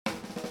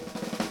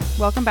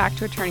Welcome back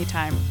to Attorney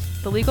Time,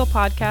 the legal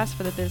podcast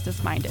for the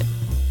business-minded,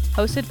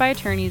 hosted by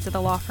attorneys at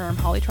the law firm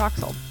Hawley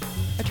Troxell.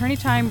 Attorney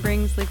Time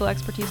brings legal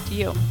expertise to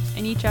you.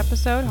 In each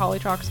episode, Hawley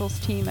Troxell's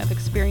team of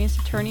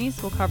experienced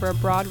attorneys will cover a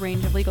broad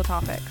range of legal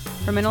topics,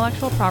 from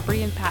intellectual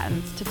property and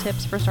patents to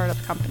tips for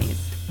startup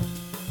companies.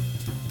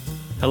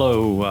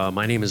 Hello,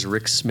 my name is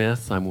Rick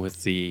Smith. I'm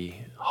with the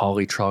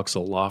Hawley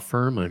Troxell law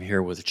firm. I'm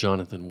here with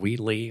Jonathan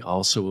Wheatley,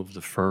 also of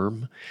the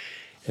firm,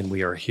 and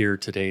we are here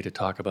today to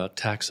talk about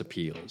tax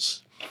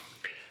appeals.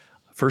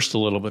 First, a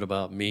little bit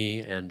about me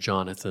and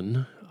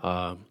Jonathan,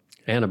 and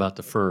about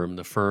the firm.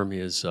 The firm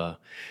is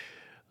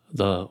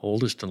the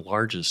oldest and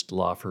largest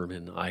law firm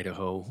in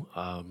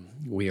Idaho.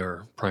 We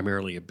are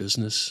primarily a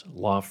business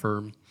law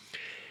firm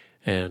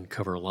and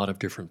cover a lot of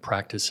different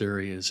practice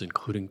areas,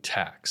 including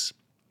tax.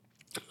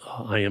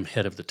 I am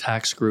head of the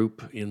tax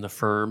group in the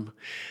firm.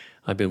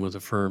 I've been with the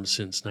firm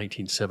since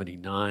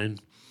 1979.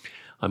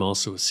 I'm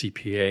also a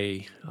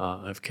CPA.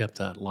 I've kept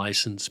that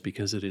license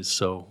because it is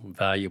so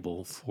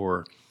valuable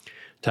for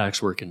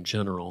tax work in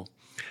general.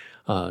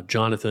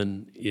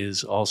 Jonathan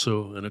is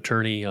also an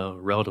attorney,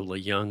 relatively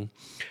young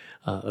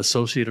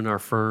associate in our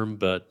firm,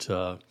 but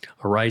a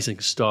rising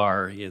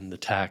star in the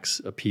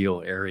tax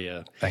appeal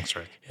area. Thanks,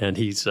 Rick. And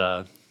he's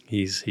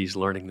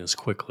learning this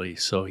quickly,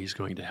 so he's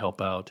going to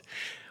help out.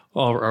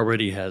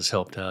 Already has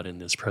helped out in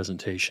this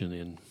presentation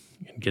in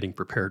getting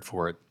prepared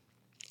for it.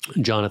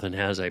 Jonathan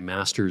has a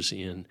master's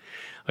in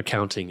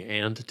accounting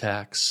and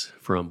tax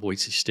from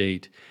Boise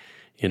State,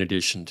 in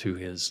addition to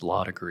his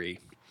law degree.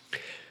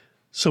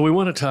 So we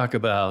want to talk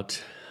about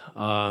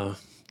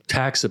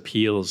tax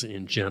appeals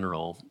in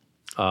general,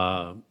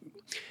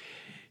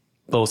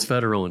 both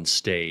federal and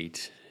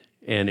state,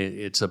 and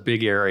it's a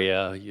big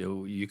area.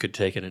 You could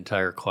take an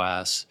entire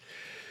class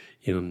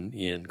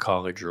in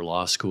college or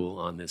law school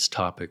on this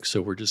topic.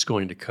 So we're just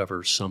going to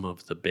cover some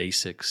of the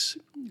basics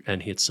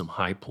and hit some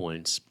high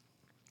points.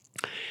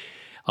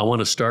 I want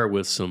to start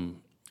with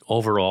some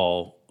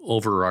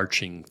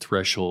overarching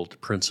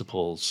threshold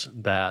principles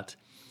that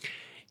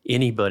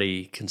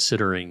anybody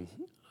considering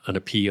an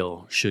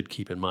appeal should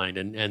keep in mind,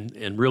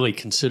 and really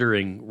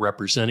considering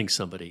representing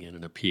somebody in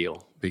an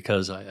appeal,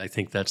 because I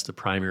think that's the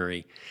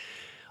primary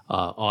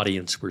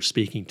audience we're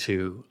speaking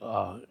to,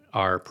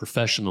 are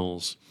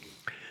professionals,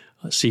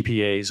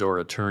 CPAs or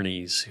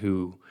attorneys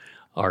who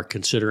are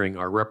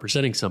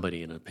representing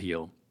somebody in an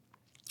appeal.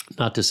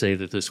 Not to say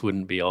that this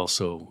wouldn't be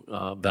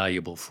also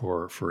valuable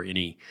for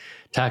any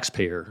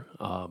taxpayer,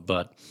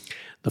 but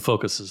the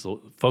focus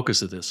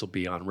of this will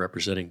be on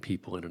representing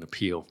people in an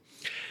appeal.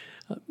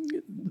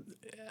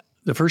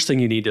 The first thing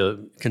you need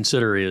to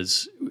consider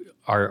is,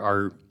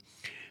 are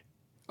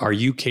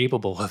you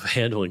capable of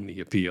handling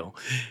the appeal?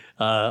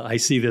 I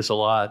see this a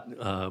lot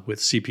with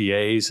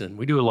CPAs, and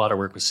we do a lot of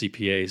work with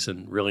CPAs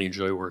and really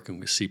enjoy working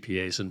with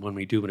CPAs. And when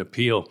we do an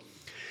appeal,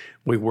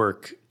 we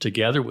work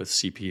together with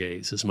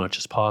CPAs as much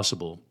as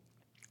possible.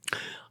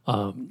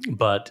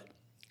 But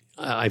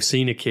I've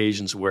seen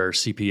occasions where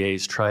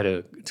CPAs try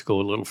to go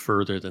a little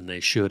further than they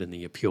should in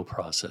the appeal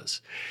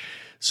process.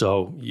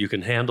 So you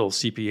can handle,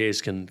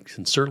 CPAs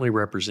can certainly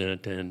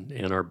represent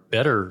and are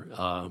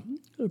better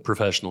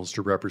professionals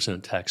to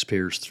represent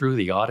taxpayers through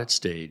the audit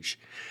stage.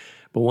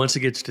 But once it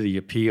gets to the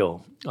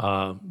appeal,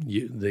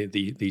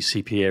 the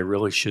CPA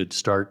really should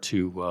start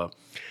to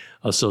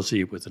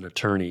associate with an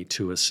attorney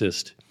to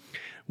assist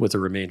with the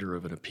remainder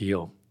of an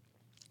appeal.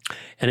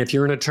 And if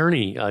you're an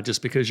attorney,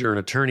 just because you're an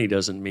attorney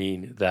doesn't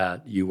mean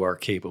that you are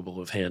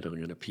capable of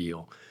handling an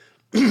appeal.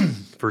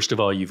 First of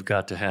all, you've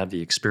got to have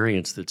the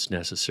experience that's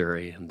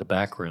necessary and the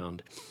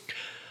background.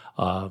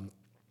 And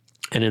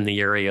in the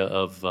area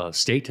of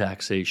state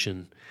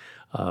taxation,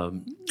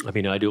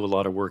 I do a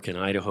lot of work in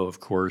Idaho, of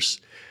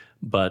course,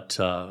 but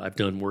I've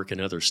done work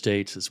in other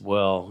states as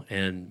well.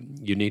 And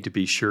you need to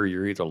be sure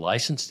you're either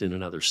licensed in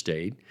another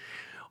state,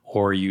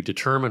 or you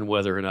determine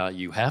whether or not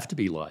you have to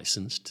be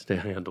licensed to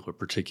handle a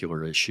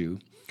particular issue,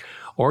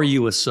 or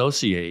you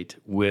associate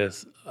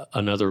with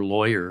another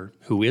lawyer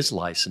who is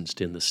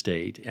licensed in the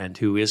state and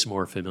who is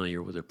more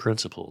familiar with the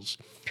principles.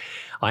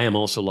 I am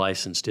also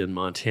licensed in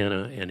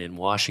Montana and in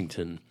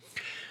Washington,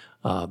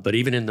 but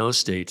even in those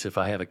states, if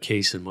I have a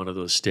case in one of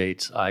those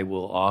states, I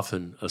will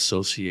often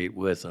associate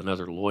with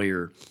another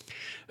lawyer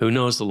who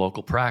knows the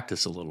local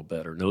practice a little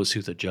better, knows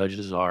who the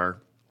judges are,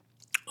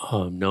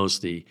 knows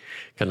the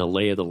kind of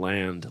lay of the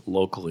land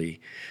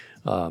locally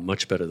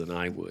much better than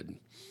I would.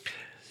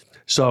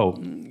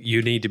 So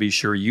you need to be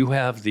sure you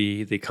have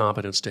the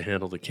competence to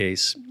handle the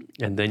case,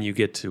 and then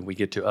we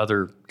get to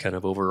other kind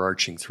of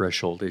overarching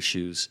threshold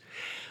issues.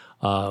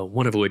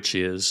 One of which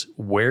is,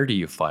 where do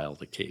you file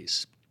the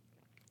case?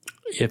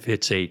 If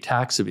it's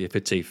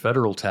a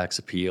federal tax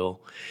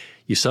appeal,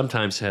 you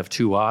sometimes have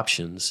two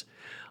options.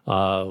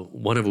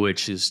 One of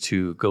which is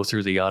to go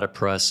through the audit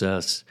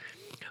process,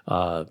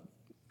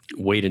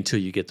 wait until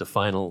you get the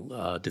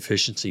final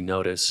deficiency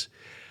notice,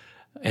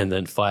 and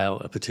then file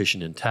a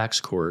petition in tax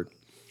court.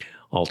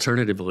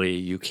 Alternatively,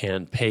 you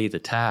can pay the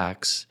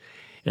tax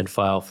and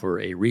file for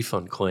a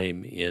refund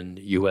claim in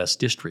U.S.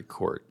 District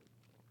Court.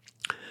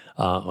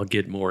 I'll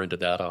get more into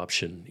that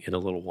option in a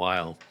little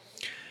while.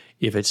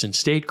 If it's in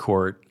state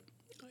court,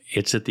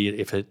 if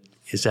it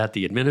is at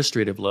the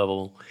administrative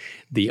level,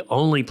 the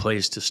only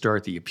place to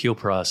start the appeal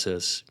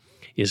process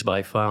is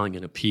by filing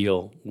an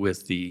appeal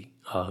with the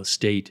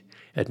state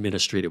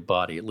administrative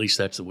body. At least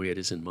that's the way it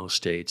is in most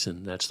states,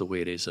 and that's the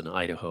way it is in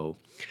Idaho.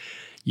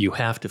 You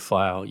have to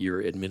file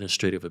your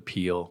administrative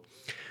appeal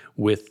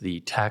with the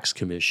tax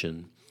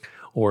commission,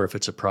 or if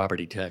it's a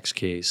property tax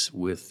case,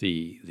 with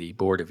the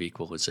Board of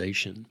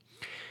Equalization.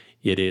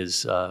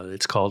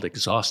 It's called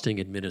exhausting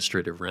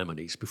administrative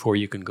remedies. Before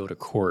you can go to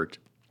court,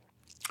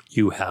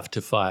 you have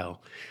to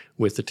file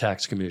with the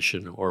tax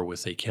commission or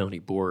with a county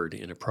board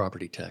in a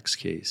property tax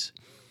case.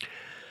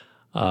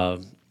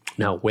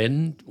 Now,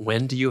 when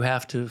do you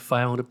have to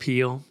file an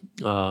appeal?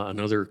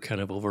 Another kind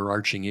of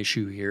overarching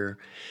issue here.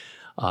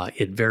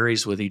 It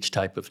varies with each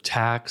type of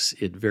tax.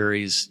 It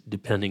varies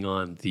depending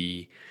on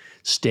the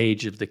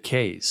stage of the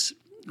case.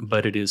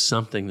 But it is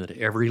something that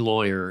every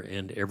lawyer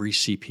and every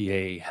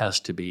CPA has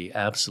to be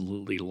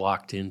absolutely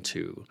locked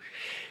into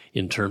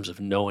in terms of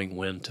knowing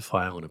when to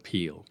file an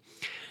appeal.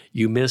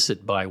 You miss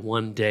it by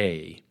one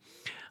day,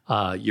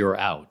 you're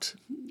out.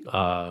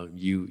 A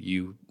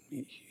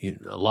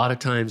lot of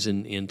times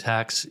in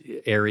tax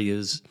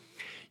areas,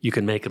 you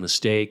can make a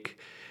mistake.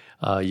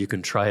 You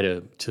can try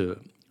to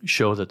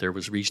show that there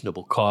was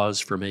reasonable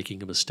cause for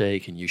making a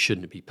mistake and you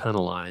shouldn't be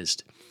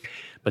penalized.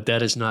 But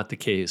that is not the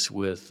case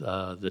with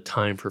the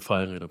time for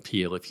filing an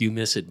appeal. If you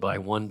miss it by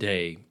one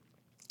day,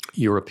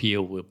 your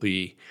appeal will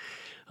be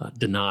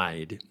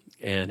denied,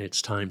 and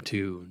it's time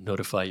to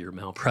notify your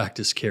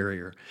malpractice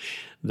carrier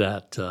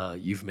that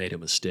you've made a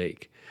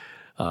mistake,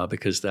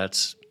 because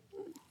that's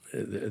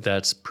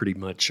pretty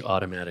much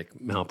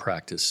automatic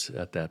malpractice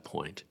at that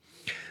point.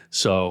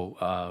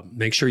 So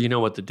make sure you know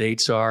what the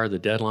dates are, the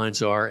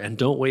deadlines are, and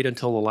don't wait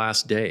until the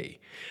last day.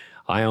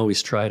 I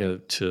always try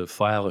to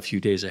file a few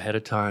days ahead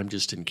of time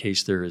just in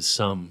case there is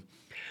some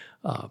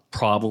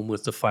problem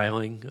with the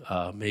filing.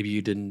 Maybe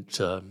you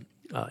didn't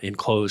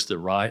enclose the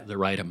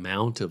right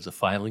amount of the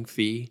filing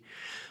fee.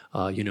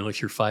 If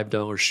you're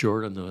 $5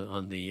 short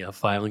on the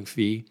filing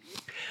fee,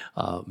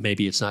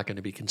 maybe it's not going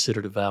to be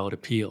considered a valid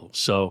appeal.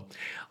 So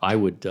I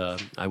would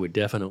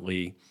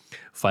definitely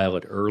file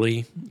it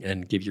early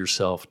and give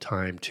yourself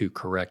time to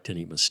correct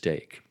any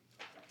mistake.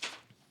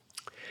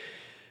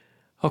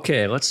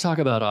 Okay, let's talk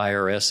about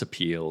IRS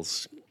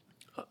appeals.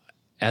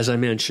 As I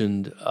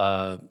mentioned,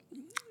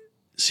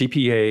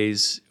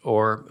 CPAs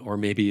or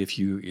maybe if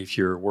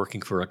you're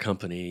working for a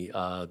company,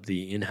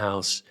 the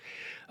in-house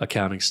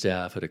accounting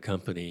staff at a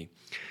company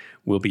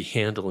will be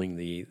handling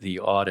the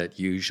audit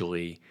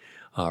usually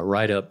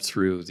right up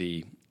through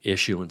the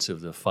issuance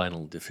of the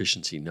final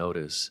deficiency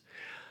notice.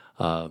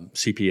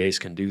 CPAs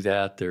can do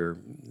that. They're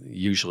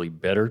usually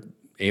better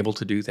able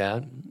to do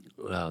that.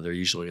 They're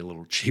usually a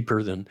little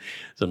cheaper than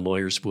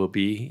lawyers will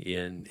be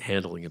in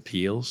handling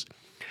appeals.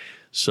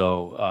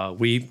 So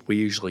we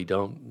usually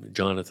don't,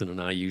 Jonathan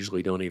and I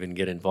usually don't even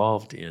get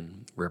involved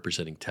in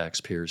representing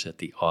taxpayers at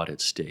the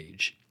audit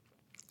stage.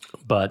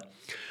 But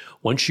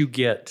once you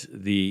get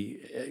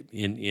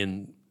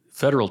in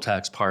federal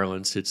tax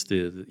parlance, it's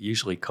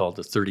usually called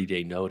the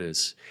 30-day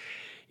notice.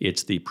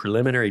 It's the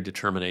preliminary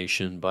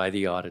determination by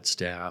the audit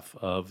staff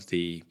of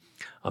the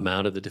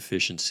amount of the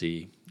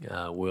deficiency.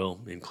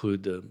 Will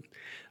include the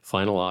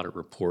final audit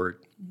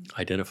report,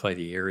 identify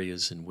the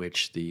areas in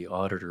which the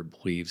auditor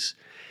believes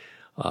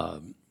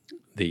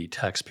the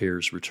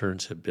taxpayer's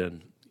returns have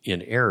been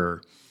in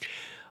error.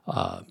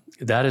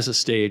 That is a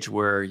stage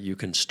where you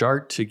can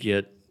start to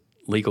get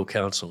legal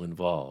counsel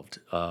involved,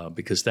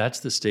 because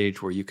that's the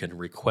stage where you can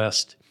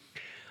request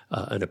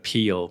an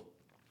appeal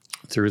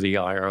through the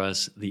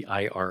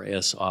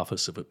IRS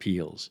Office of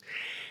Appeals.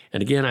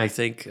 And again, I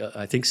think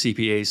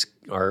CPAs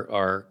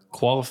are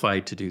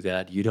qualified to do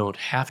that. You don't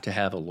have to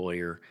have a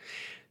lawyer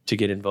to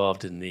get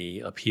involved in the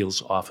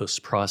appeals office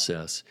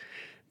process,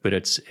 but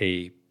it's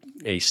a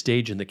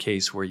stage in the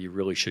case where you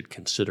really should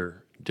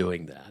consider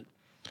doing that.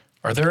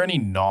 Are there any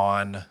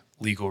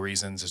non-legal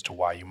reasons as to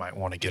why you might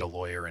want to get a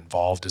lawyer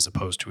involved as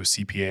opposed to a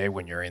CPA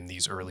when you're in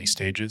these early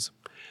stages?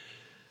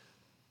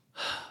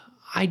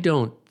 I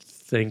don't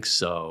think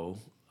so.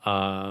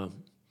 A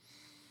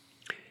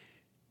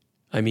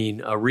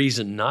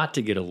reason not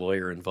to get a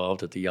lawyer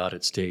involved at the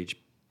audit stage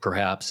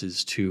perhaps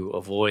is to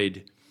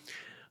avoid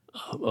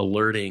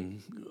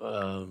alerting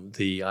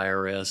the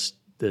IRS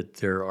that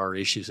there are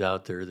issues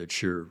out there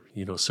that you're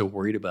so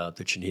worried about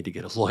that you need to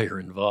get a lawyer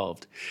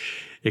involved.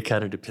 It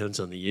kind of depends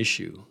on the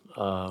issue.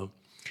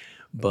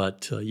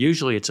 But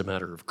usually it's a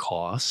matter of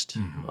cost.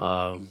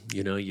 Mm-hmm.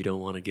 You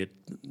don't want to get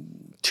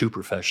two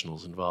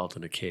professionals involved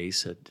in a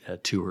case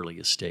at too early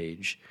a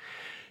stage,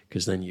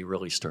 because then you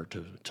really start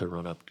to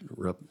run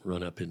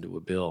up into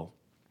a bill.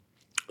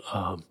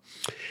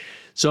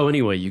 So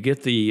anyway, you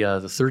get the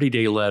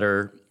 30-day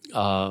letter.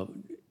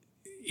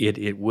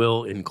 It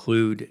will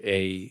include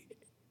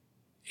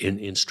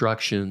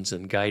instructions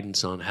and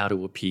guidance on how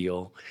to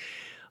appeal.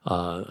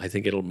 I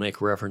think it'll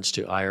make reference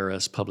to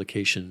IRS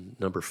publication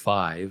number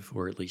 5,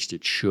 or at least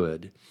it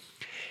should.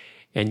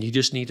 And you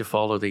just need to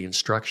follow the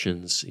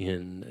instructions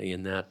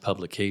in that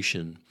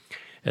publication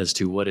as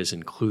to what is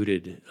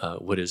included,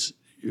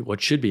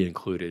 what should be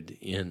included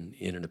in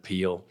an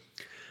appeal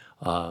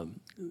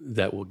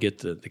that will get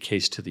the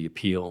case to the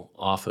appeal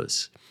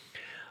office.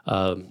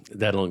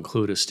 That'll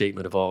include a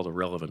statement of all the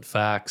relevant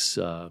facts,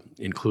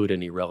 include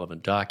any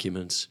relevant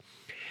documents,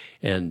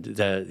 and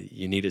that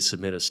you need to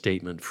submit a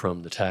statement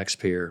from the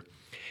taxpayer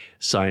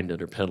signed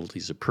under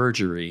penalties of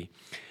perjury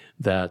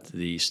that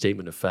the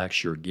statement of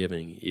facts you're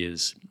giving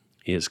is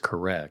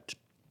correct.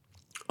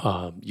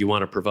 You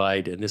want to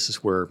provide, and this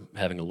is where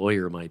having a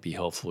lawyer might be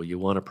helpful, you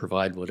want to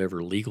provide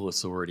whatever legal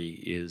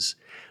authority is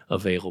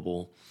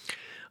available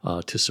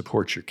to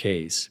support your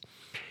case.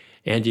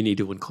 And you need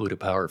to include a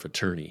power of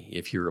attorney.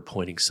 If you're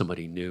appointing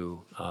somebody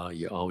new,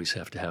 you always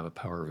have to have a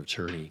power of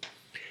attorney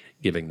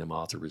giving them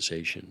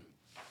authorization.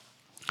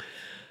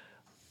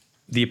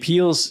 The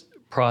appeals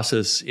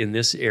process in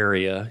this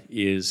area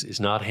is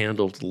not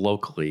handled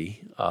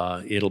locally.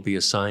 It'll be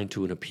assigned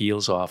to an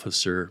appeals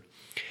officer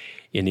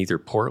in either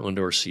Portland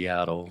or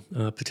Seattle,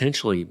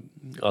 potentially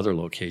other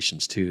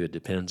locations too. It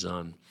depends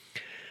on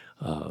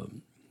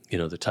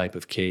the type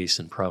of case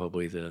and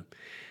probably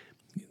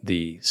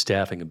the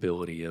staffing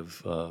ability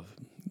of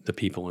the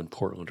people in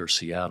Portland or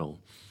Seattle.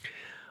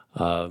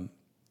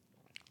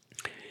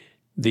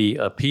 The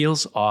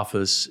appeals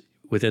office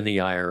within the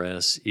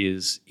IRS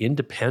is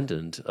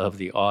independent of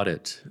the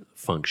audit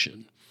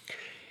function.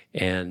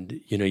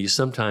 And, you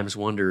sometimes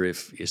wonder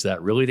is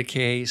that really the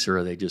case, or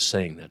are they just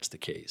saying that's the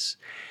case?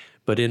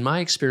 But in my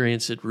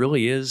experience, it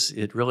really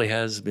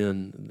has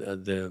been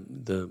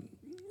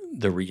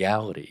the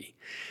reality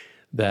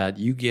that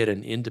you get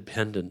an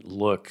independent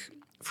look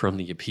from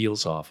the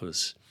appeals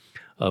office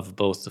of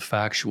both the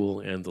factual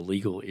and the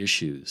legal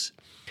issues.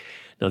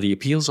 Now, the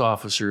appeals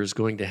officer is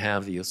going to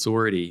have the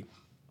authority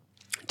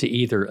to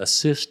either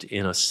assist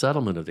in a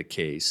settlement of the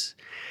case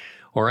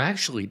or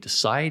actually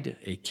decide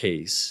a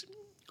case,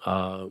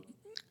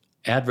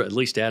 at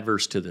least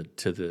adverse to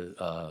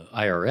the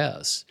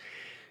IRS,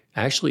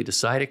 actually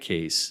decide a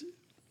case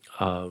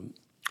on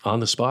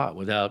the spot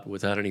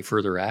without any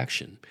further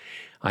action.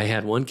 I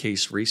had one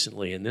case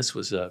recently, and this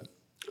was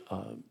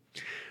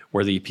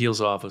where the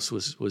appeals office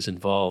was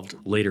involved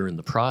later in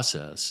the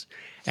process,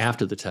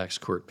 after the tax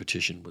court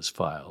petition was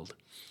filed,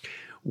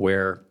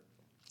 where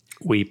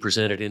we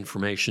presented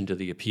information to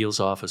the appeals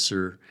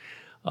officer,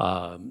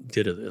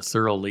 did a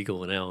thorough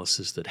legal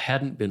analysis that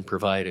hadn't been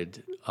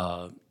provided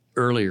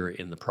earlier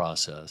in the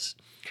process.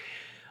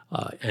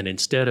 And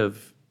instead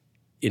of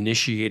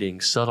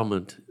initiating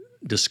settlement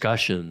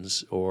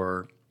discussions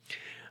or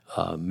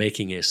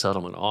making a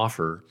settlement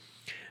offer,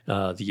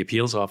 the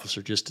appeals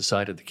officer just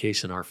decided the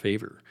case in our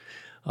favor.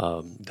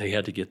 They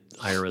had to get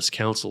IRS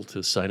counsel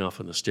to sign off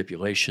on the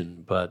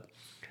stipulation, but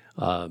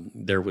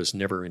there was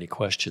never any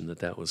question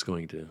that was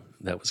going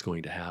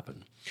to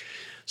happen.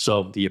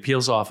 So the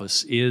appeals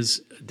office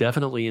is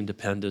definitely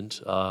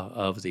independent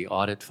of the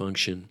audit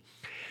function.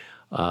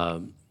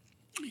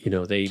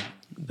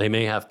 They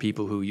may have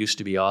people who used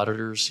to be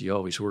auditors. You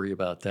always worry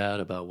about that,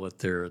 about what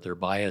their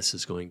bias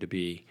is going to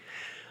be.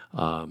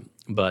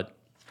 But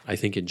I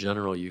think in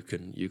general you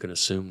can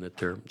assume that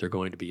they're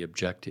going to be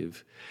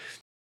objective.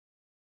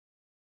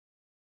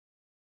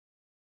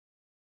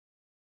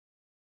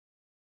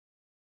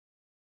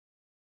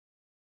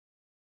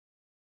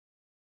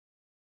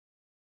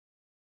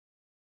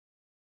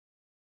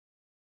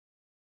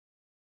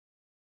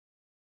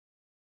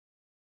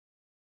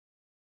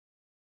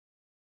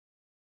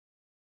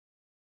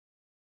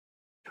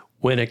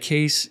 When a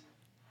case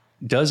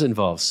does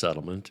involve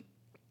settlement,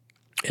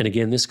 and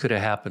again, this could have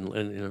happened,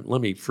 and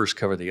let me first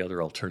cover the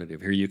other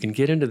alternative here. You can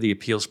get into the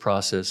appeals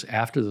process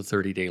after the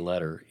 30-day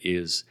letter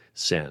is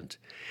sent.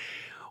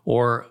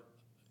 Or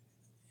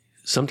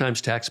sometimes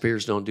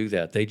taxpayers don't do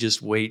that. They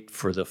just wait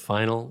for the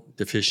final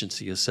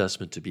deficiency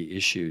assessment to be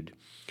issued,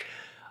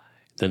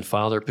 then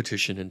file their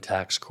petition in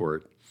tax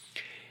court.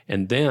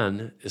 And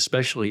then,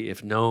 especially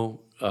if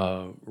no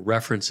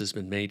reference has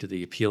been made to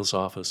the appeals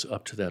office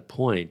up to that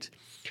point,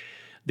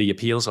 the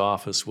appeals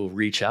office will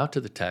reach out to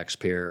the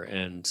taxpayer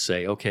and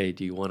say, okay,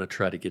 do you want to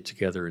try to get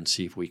together and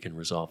see if we can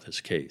resolve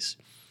this case?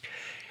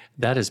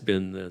 That has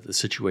been the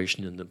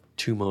situation in the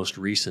two most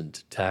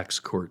recent tax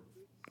court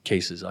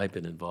cases I've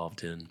been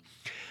involved in.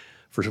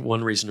 For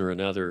one reason or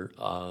another,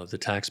 the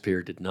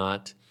taxpayer did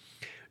not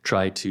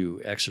try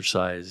to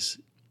exercise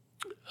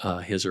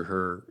his or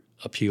her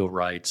appeal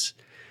rights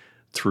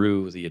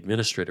through the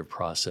administrative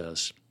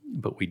process,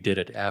 but we did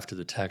it after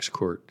the tax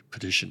court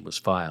petition was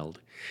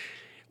filed.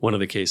 One of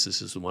the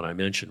cases is the one I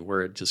mentioned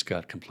where it just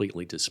got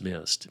completely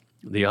dismissed.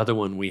 The other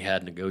one, we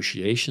had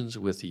negotiations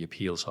with the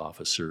appeals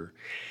officer.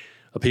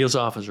 Appeals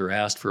officer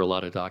asked for a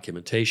lot of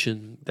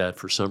documentation that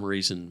for some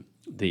reason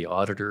the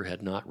auditor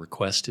had not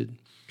requested.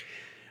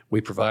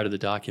 We provided the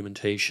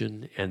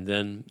documentation and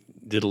then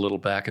did a little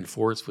back and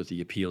forth with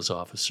the appeals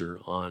officer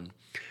on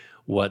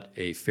what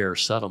a fair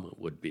settlement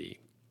would be.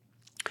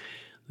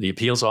 The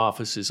appeals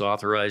office is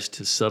authorized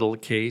to settle a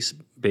case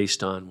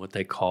based on what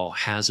they call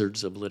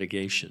hazards of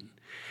litigation.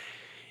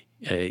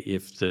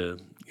 If the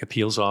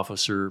appeals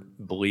officer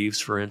believes,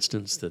 for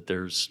instance, that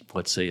there's,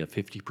 let's say, a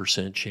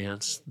 50%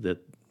 chance that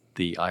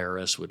the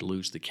IRS would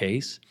lose the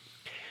case,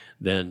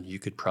 then you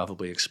could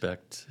probably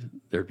expect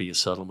there'd be a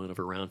settlement of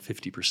around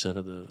 50%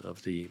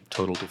 of the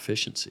total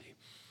deficiency.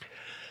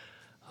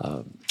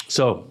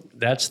 So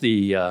that's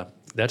the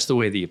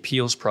way the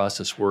appeals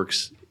process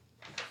works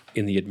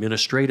in the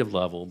administrative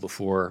level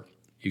before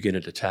you get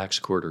into tax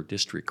court or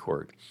district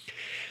court.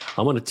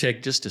 I want to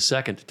take just a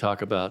second to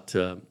talk about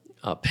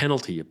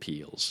penalty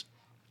appeals.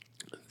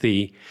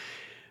 The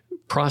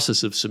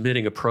process of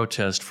submitting a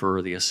protest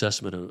for the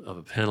assessment of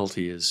a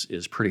penalty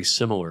is pretty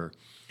similar,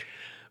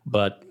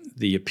 but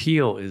the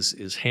appeal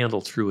is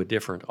handled through a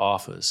different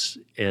office.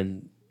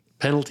 And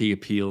penalty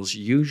appeals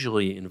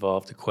usually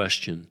involve the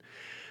question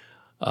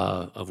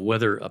of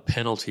whether a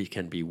penalty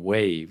can be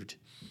waived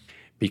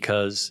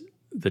because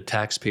the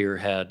taxpayer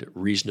had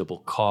reasonable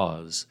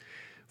cause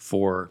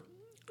for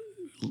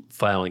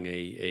filing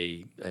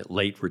a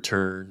late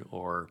return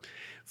or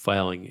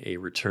filing a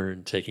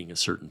return taking a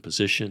certain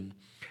position,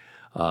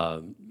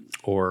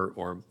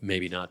 or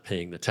maybe not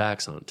paying the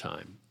tax on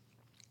time.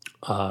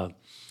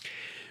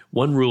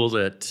 One rule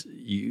that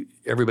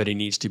everybody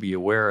needs to be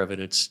aware of,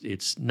 and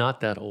it's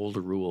not that old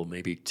a rule,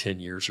 maybe 10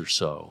 years or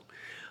so.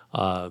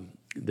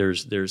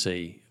 There's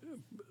a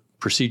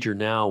procedure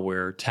now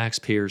where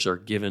taxpayers are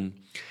given,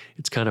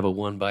 it's kind of a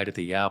one bite at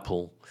the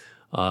apple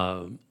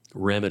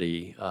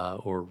remedy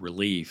or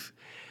relief.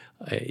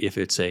 If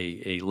it's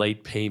a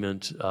late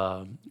payment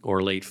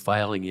or late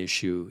filing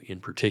issue in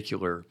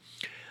particular,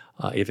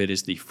 if it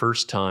is the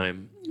first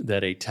time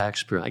that a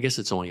taxpayer, I guess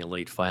it's only a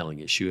late filing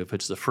issue, if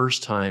it's the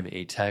first time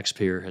a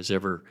taxpayer has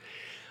ever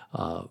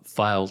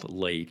filed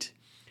late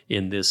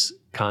in this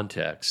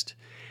context,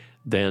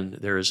 then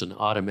there is an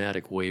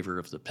automatic waiver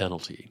of the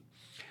penalty.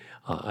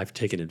 I've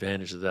taken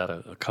advantage of that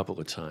a couple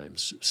of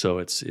times, so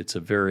it's a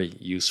very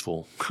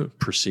useful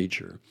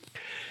procedure.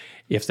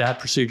 If that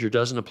procedure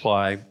doesn't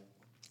apply,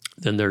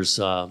 then there's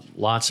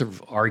lots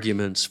of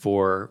arguments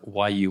for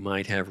why you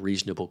might have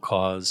reasonable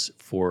cause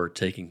for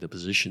taking the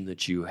position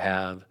that you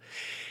have.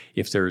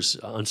 If there's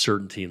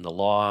uncertainty in the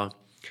law,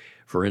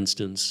 for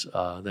instance,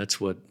 that's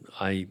what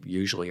I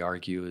usually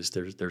argue is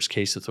there's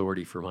case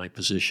authority for my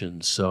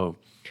position, so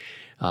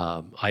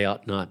I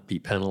ought not be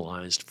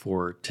penalized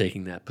for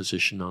taking that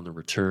position on the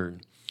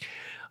return.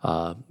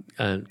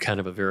 And kind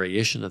of a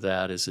variation of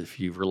that is if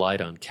you've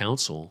relied on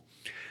counsel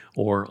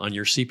or on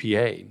your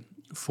CPA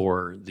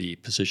for the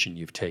position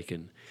you've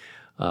taken,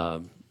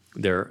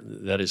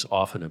 that is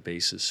often a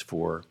basis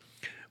for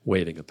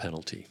waiving a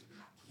penalty.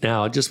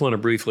 Now, I just want to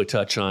briefly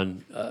touch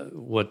on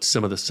what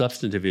some of the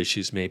substantive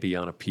issues may be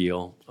on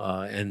appeal.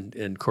 And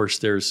of course,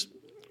 there's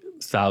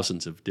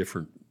thousands of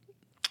different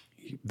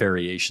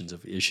variations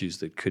of issues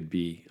that could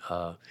be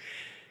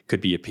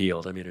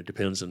appealed. I mean, it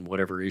depends on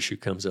whatever issue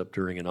comes up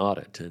during an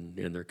audit,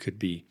 and there could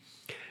be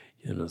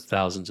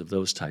thousands of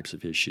those types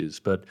of issues.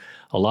 But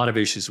a lot of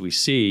issues we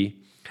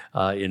see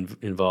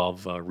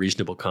involve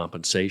reasonable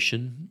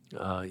compensation.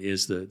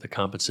 Is the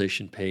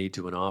compensation paid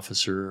to an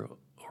officer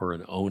or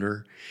an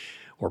owner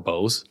or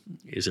both?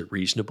 Is it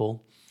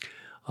reasonable?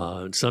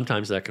 And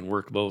sometimes that can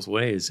work both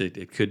ways.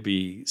 It could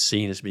be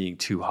seen as being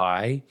too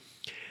high,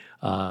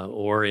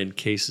 or in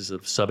cases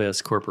of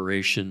sub-S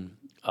corporation,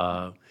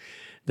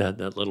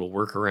 that little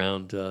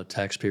workaround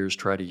taxpayers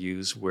try to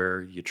use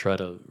where you try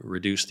to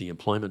reduce the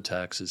employment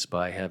taxes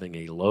by having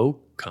a low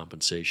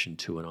compensation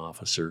to an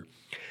officer.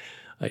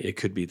 It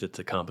could be that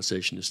the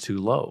compensation is too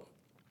low.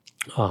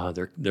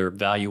 Their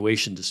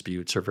valuation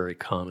disputes are very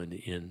common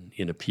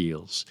in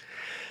appeals.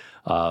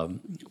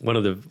 One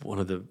of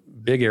the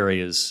big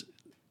areas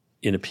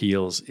in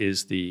appeals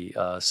is the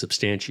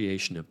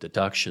substantiation of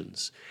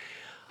deductions.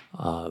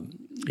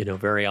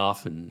 Very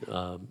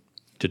often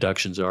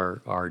deductions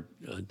are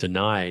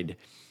denied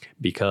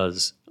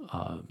because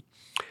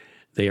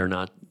they are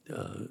not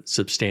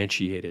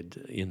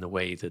substantiated in the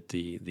way that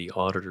the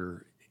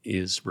auditor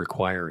is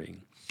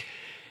requiring.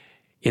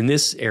 In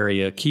this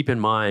area, keep in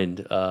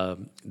mind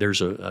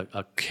there's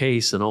a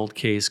case, an old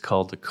case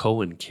called the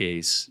Cohen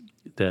case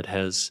that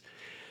has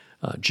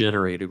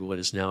generated what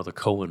is now the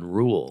Cohen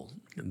rule,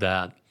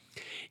 that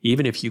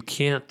even if you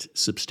can't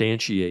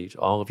substantiate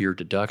all of your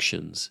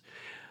deductions,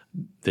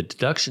 the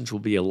deductions will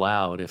be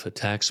allowed if a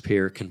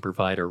taxpayer can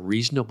provide a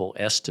reasonable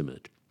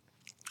estimate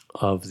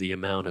of the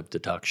amount of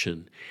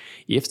deduction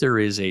if there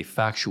is a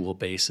factual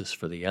basis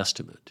for the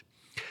estimate.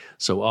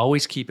 So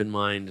always keep in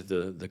mind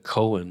the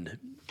Cohen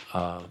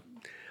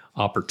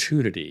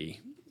opportunity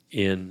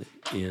in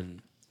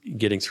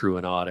getting through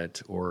an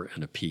audit or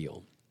an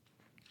appeal.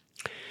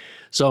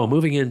 So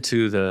moving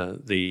into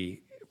the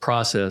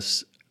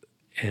process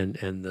and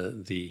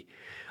the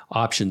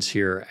options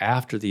here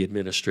after the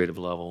administrative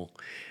level,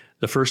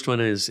 the first one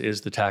is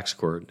the tax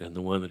court, and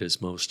the one that is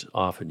most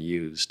often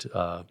used.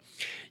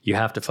 You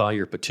have to file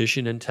your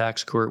petition in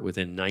tax court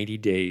within 90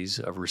 days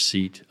of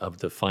receipt of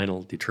the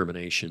final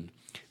determination,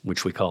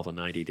 which we call the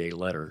 90-day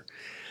letter.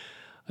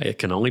 It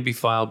can only be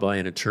filed by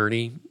an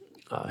attorney.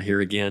 Here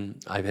again,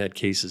 I've had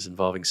cases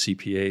involving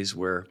CPAs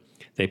where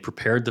They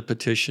prepared the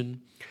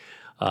petition.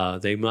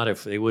 They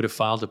would have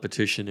filed a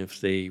petition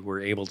if they were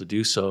able to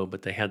do so,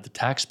 but they had the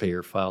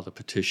taxpayer file the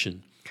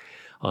petition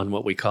on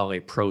what we call a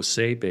pro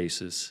se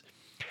basis,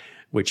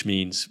 which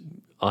means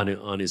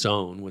on his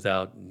own,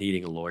 without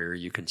needing a lawyer,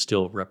 you can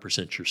still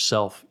represent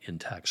yourself in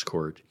tax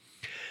court.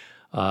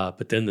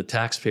 But then the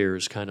taxpayer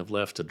is kind of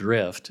left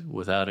adrift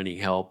without any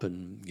help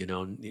and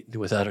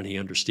without any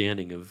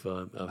understanding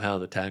of how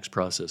the tax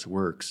process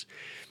works.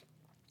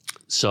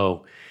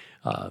 So,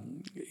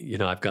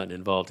 I've gotten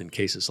involved in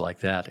cases like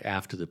that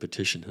after the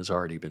petition has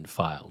already been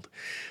filed.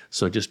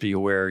 So just be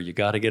aware, you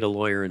got to get a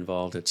lawyer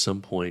involved at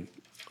some point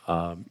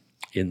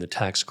in the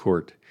tax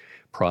court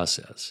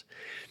process.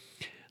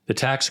 The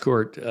tax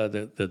court,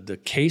 the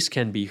case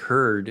can be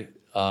heard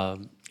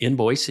in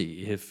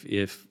Boise if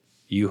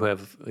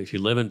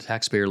a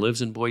taxpayer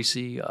lives in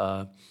Boise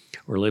or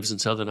lives in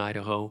southern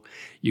Idaho.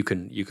 You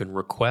can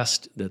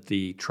request that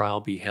the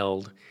trial be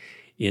held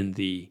in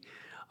the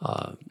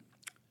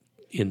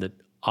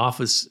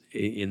office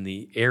in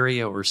the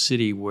area or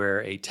city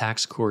where a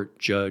tax court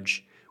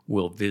judge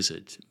will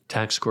visit.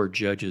 Tax court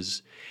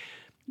judges,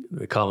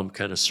 we call them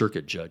kind of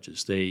circuit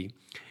judges. They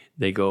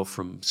go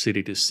from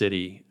city to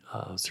city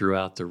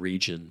throughout the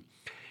region,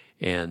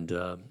 and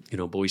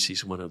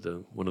Boise's one of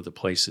the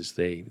places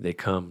they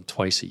come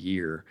twice a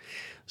year,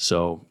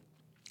 so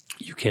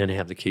you can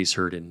have the case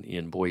heard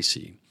in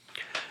Boise.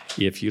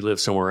 If you live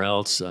somewhere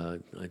else,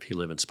 if you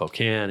live in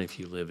Spokane, if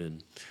you live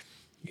in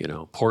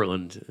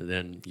Portland,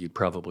 then you'd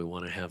probably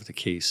want to have the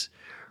case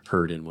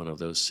heard in one of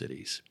those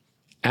cities.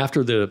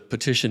 After the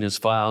petition is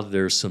filed,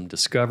 there's some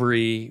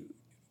discovery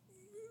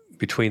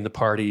between the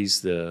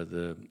parties.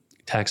 The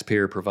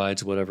taxpayer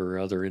provides whatever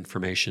other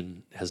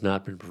information has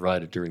not been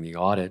provided during the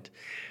audit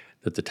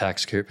that the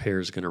taxpayer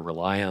is going to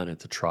rely on at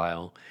the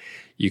trial.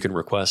 You can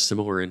request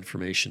similar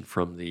information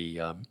from the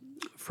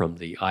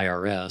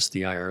IRS.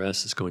 The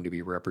IRS is going to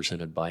be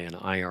represented by an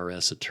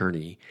IRS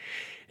attorney.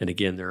 And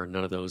again, there are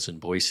none of those in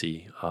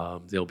Boise.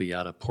 They'll be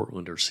out of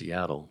Portland or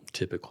Seattle,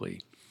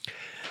 typically.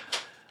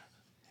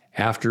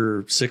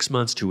 After 6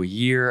 months to a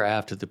year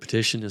after the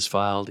petition is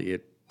filed,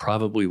 it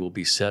probably will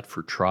be set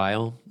for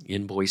trial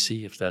in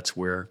Boise if that's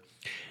where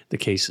the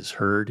case is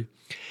heard.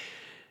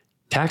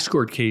 Tax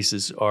court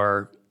cases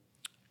are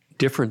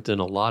different than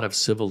a lot of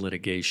civil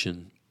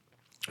litigation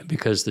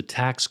because the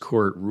tax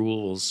court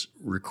rules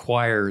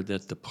require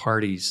that the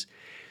parties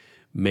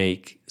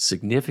make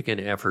significant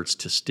efforts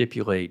to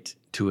stipulate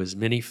to as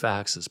many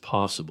facts as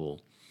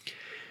possible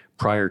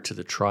prior to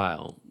the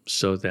trial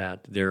so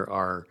that there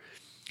are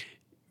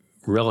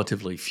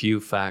relatively few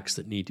facts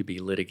that need to be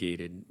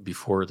litigated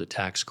before the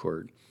tax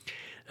court.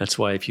 That's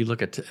why if you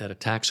look at a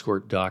tax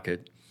court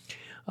docket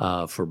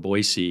for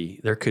Boise,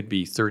 there could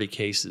be 30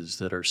 cases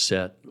that are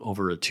set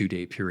over a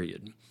 2-day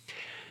period.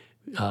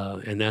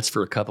 And that's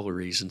for a couple of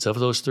reasons. Of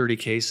those 30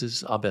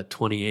 cases, I'll bet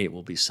 28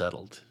 will be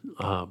settled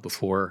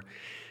before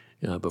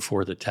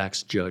the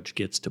tax judge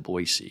gets to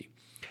Boise.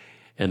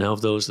 And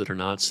of those that are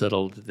not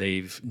settled,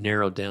 they've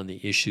narrowed down the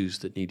issues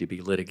that need to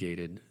be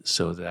litigated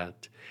so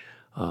that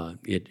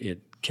it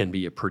can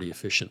be a pretty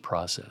efficient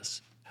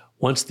process.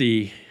 Once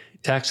the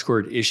tax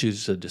court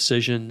issues a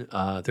decision,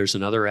 there's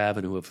another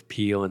avenue of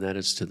appeal, and that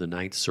is to the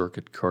Ninth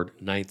Circuit Court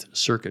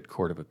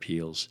of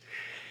Appeals.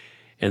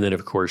 And then,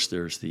 of course,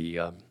 there's the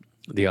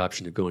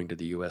option of going to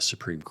the U.S.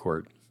 Supreme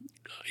Court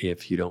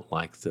if you don't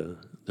like the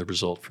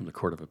result from the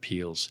Court of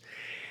Appeals.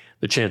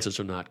 The chances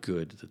are not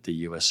good that the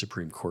U.S.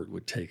 Supreme Court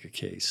would take a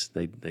case.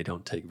 They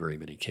don't take very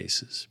many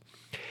cases.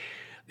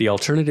 The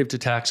alternative to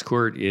tax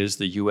court is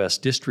the U.S.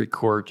 District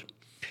Court.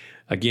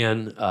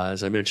 Again,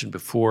 as I mentioned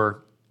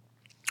before,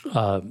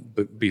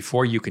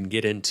 before you can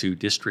get into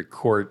district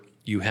court,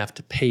 you have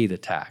to pay the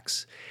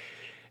tax.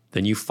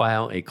 Then you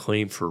file a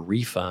claim for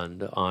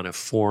refund on a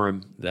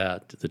form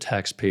that the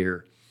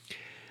taxpayer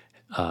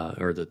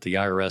or that the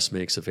IRS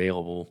makes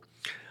available.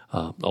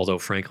 Although,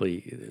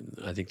 frankly,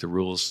 I think the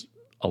rules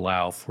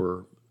allow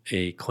for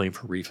a claim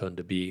for refund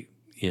to be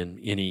in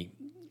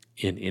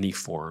any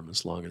form,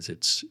 as long as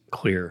it's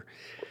clear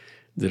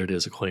that it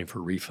is a claim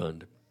for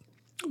refund.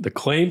 The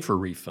claim for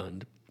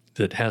refund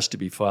that has to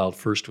be filed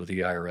first with the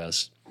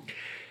IRS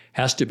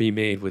has to be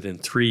made within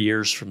 3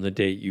 years from the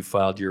date you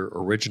filed your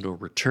original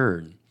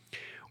return,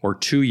 or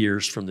 2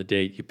 years from the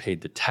date you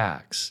paid the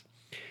tax,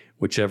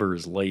 whichever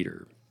is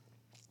later.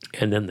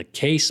 And then the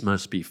case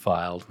must be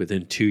filed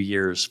within 2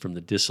 years from the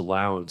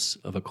disallowance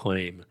of a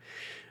claim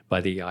by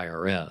the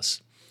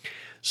IRS.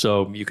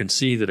 So you can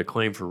see that a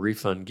claim for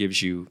refund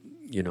gives you,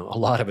 a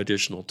lot of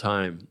additional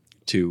time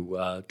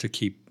to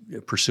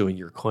keep pursuing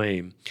your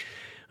claim.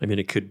 I mean,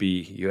 it could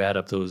be you add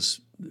up those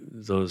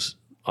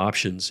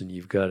options and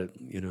you've got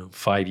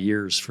 5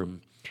 years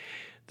from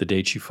the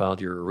date you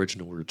filed your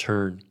original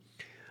return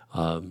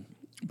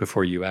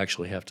before you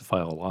actually have to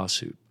file a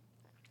lawsuit.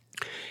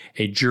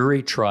 A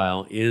jury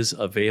trial is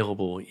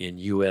available in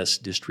U.S.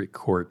 District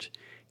Court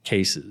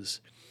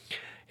cases,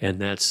 and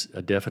that's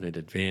a definite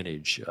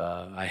advantage.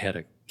 I had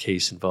a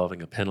case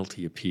involving a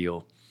penalty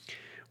appeal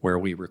where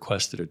we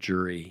requested a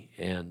jury,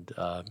 and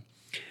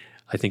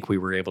I think we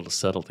were able to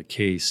settle the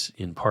case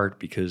in part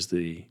because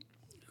the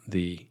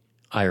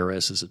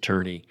IRS's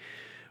attorney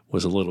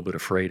was a little bit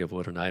afraid of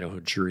what an Idaho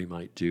jury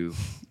might do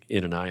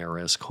in an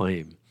IRS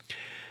claim.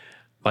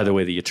 By the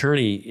way, the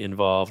attorney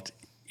involved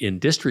in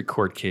district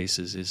court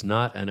cases is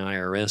not an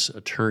IRS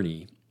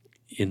attorney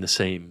in the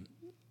same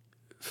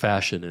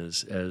fashion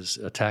as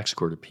a tax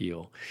court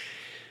appeal.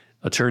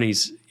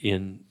 Attorneys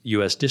in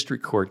U.S.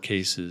 district court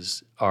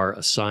cases are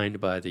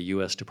assigned by the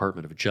U.S.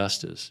 Department of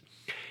Justice,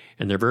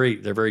 and they're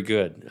very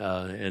good,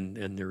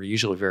 and they're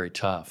usually very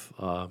tough.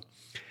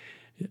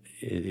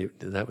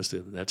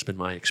 That's been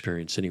my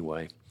experience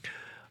anyway.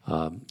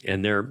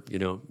 And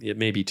it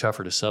may be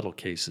tougher to settle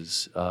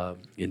cases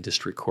in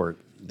district court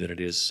than it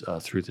is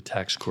through the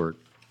tax court,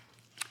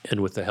 and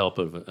with the help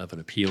of an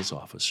appeals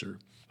officer.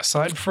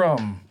 Aside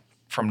from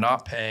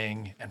not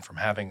paying and from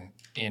having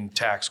in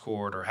tax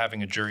court or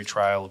having a jury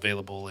trial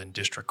available in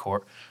district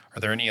court,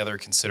 are there any other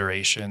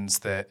considerations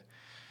that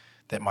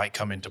might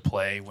come into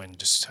play when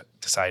just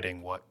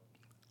deciding what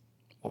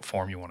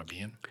form you want to be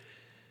in?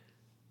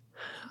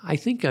 I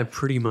think I've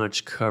pretty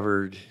much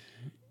covered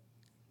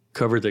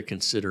the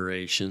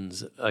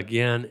considerations.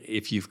 Again,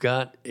 if you've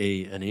got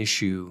an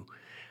issue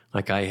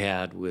like I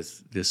had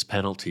with this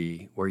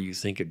penalty where you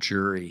think a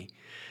jury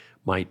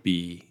might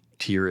be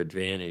to your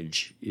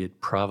advantage, it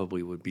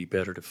probably would be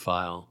better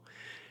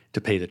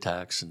to pay the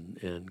tax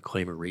and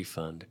claim a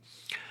refund.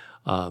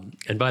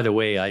 And by the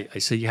way, I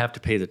say you have to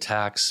pay the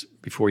tax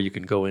before you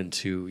can go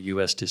into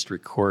U.S.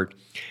 District Court.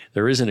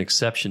 There is an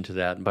exception to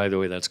that, and by the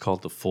way, that's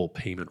called the full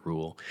payment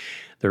rule.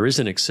 There is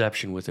an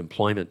exception with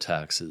employment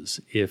taxes.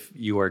 If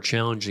you are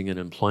challenging an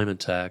employment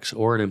tax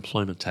or an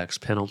employment tax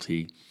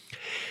penalty,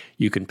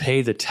 you can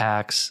pay the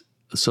tax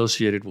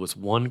associated with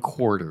one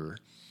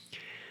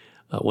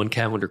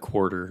calendar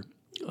quarter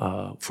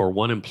for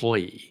one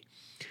employee,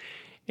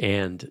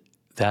 and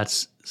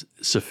that's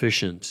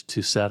sufficient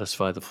to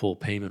satisfy the full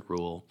payment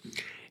rule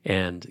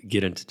and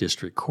get into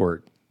district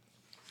court.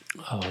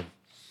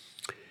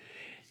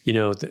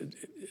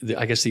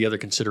 I guess the other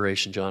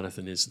consideration,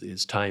 Jonathan,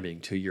 is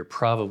timing too. You're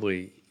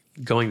probably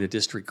going the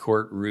district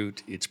court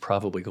route. It's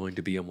probably going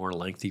to be a more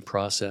lengthy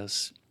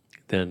process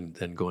than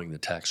going the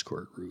tax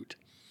court route.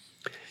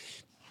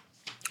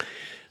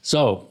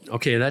 So,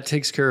 okay, that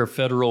takes care of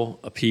federal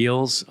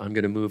appeals. I'm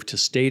going to move to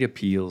state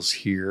appeals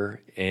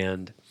here,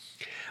 and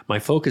my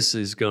focus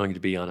is going to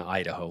be on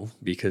Idaho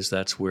because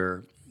that's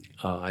where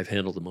I've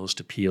handled the most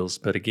appeals.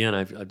 But again,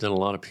 I've done a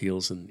lot of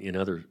appeals in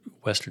other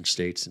western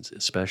states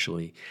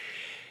especially.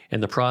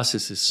 And the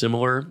process is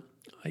similar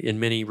in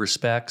many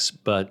respects,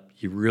 but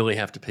you really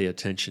have to pay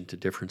attention to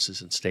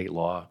differences in state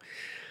law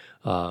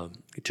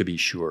to be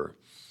sure.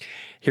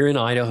 Here in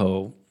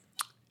Idaho,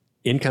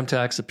 income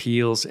tax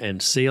appeals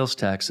and sales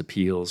tax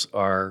appeals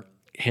are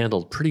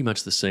handled pretty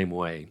much the same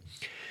way.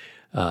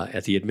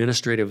 At the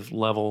administrative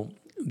level,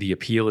 the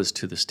appeal is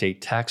to the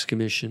State Tax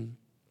Commission.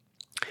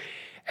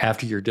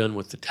 After you're done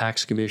with the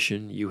Tax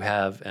Commission, you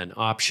have an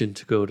option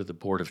to go to the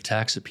Board of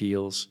Tax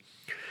Appeals,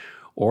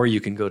 or you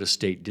can go to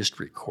State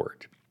District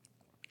Court.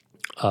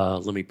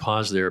 Let me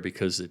pause there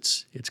because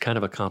it's kind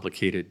of a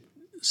complicated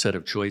set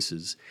of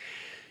choices.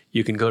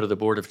 You can go to the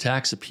Board of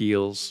Tax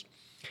Appeals,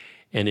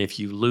 and if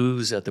you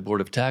lose at the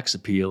Board of Tax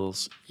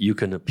Appeals, you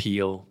can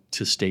appeal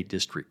to State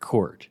District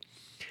Court.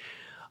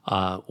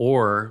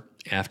 Or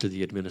after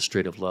the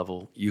administrative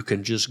level, you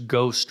can just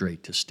go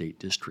straight to State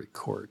District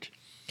Court.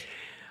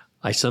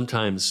 I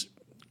sometimes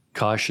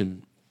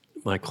caution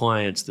my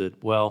clients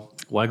that, well,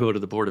 why go to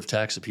the Board of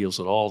Tax Appeals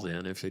at all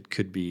then if it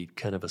could be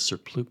kind of a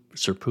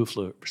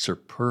superfluous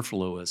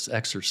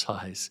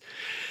exercise?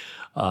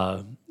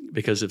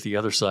 Because if the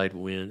other side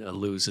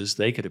loses,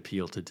 they could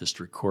appeal to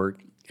district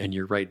court, and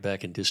you're right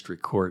back in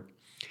district court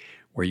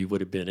where you would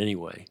have been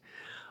anyway.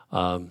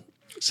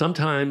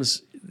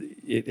 Sometimes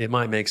it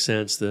might make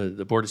sense.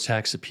 The Board of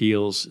Tax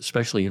Appeals,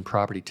 especially in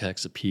property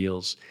tax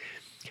appeals,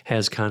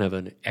 has kind of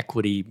an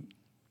equity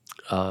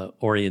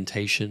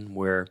orientation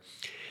where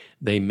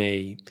they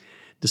may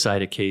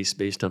decide a case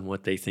based on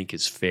what they think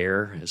is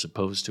fair as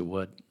opposed to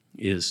what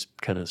is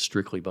kind of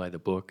strictly by the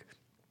book.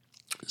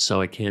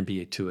 So it can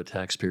be to a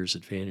taxpayer's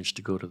advantage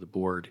to go to the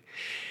board.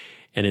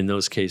 And in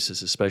those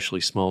cases,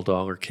 especially small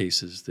dollar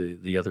cases,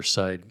 the other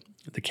side,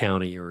 the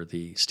county or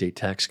the State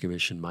Tax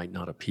Commission might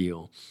not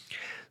appeal.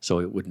 So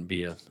it wouldn't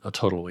be a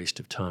total waste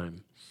of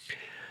time.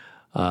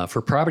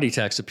 For property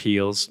tax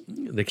appeals,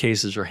 the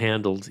cases are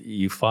handled.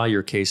 You file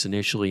your case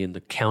initially in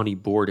the County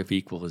Board of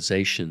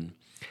Equalization,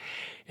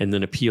 and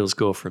then appeals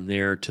go from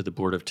there to the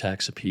Board of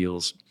Tax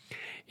Appeals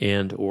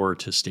and or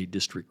to State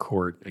District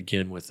Court,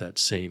 again with that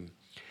same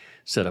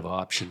set of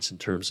options in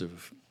terms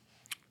of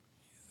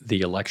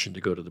the election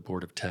to go to the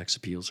Board of Tax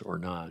Appeals or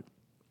not.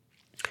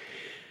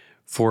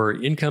 For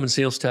income and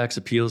sales tax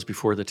appeals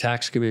before the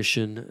Tax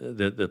Commission,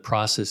 the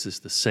process is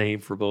the same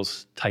for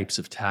both types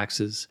of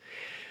taxes.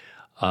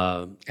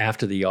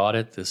 After the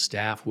audit, the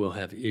staff will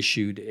have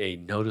issued a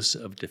notice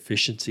of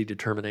deficiency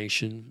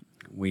determination.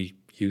 We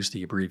use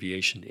the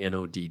abbreviation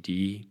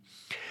NODD.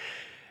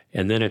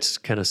 And then it's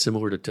kind of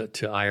similar to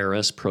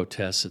IRS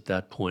protests at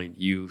that point.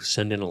 You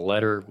send in a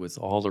letter with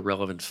all the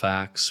relevant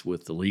facts,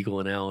 with the legal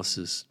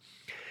analysis,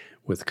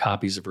 with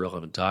copies of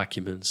relevant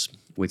documents,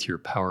 with your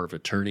power of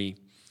attorney,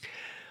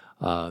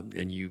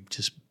 and you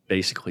just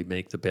basically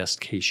make the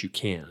best case you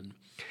can.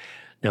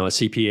 Now, a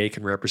CPA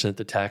can represent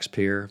the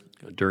taxpayer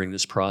during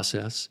this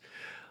process.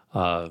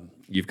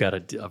 You've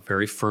got a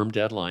very firm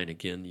deadline.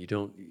 Again,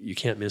 you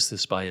can't miss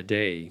this by a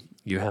day.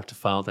 You have to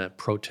file that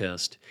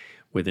protest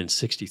within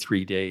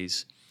 63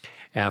 days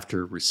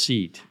after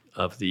receipt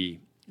of the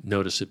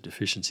notice of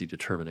deficiency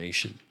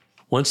determination.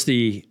 Once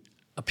the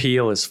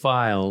appeal is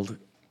filed,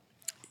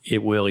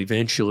 it will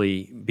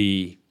eventually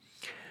be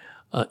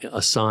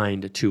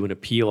assigned to an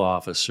appeal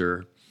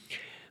officer.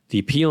 The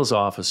appeals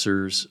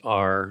officers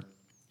are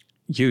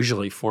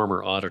usually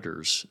former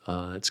auditors.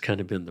 It's kind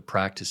of been the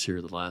practice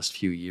here the last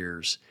few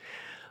years.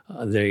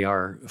 They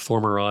are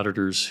former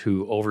auditors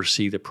who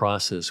oversee the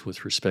process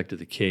with respect to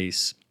the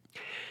case,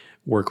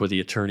 work with the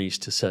attorneys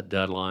to set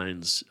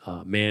deadlines,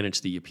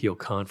 manage the appeal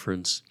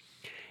conference,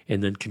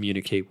 and then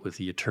communicate with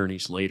the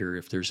attorneys later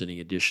if there's any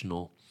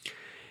additional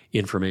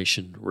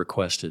information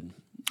requested.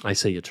 I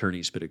say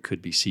attorneys, but it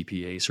could be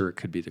CPAs or it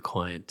could be the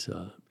client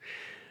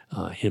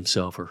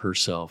himself or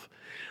herself.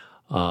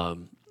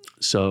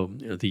 So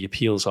the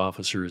appeals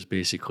officer is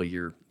basically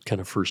your kind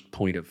of first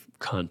point of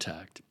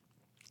contact.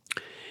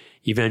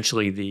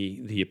 Eventually,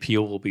 the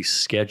appeal will be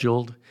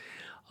scheduled,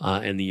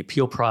 and the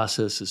appeal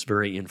process is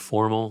very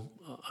informal.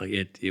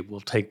 It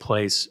will take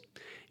place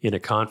in a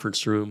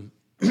conference room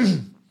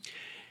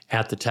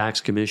at the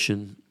tax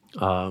commission.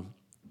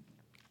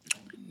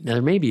 Now,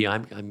 there may be,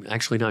 I'm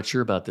actually not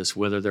sure about this,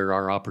 whether there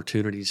are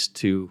opportunities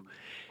to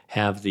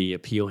have the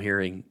appeal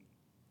hearing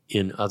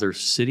in other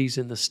cities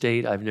in the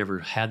state. I've never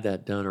had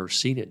that done or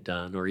seen it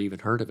done or even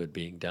heard of it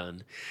being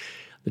done.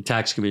 The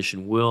tax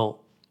commission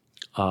will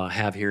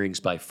have hearings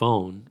by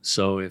phone.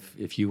 So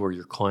if you or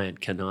your client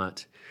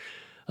cannot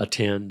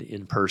attend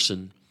in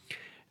person,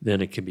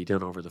 then it can be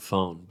done over the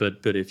phone. But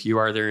if you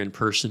are there in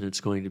person,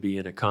 it's going to be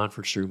in a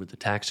conference room at the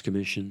tax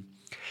commission.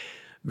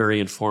 Very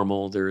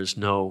informal. There is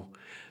no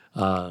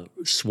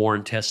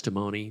sworn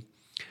testimony.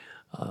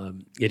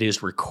 It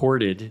is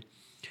recorded,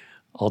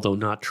 although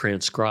not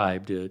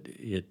transcribed.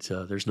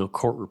 There's no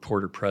court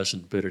reporter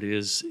present, but it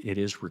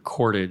is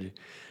recorded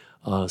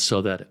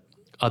so that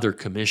other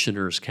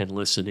commissioners can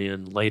listen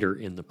in later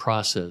in the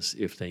process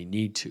if they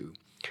need to.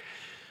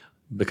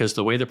 Because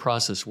the way the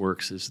process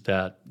works is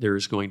that there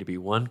is going to be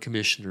one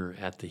commissioner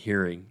at the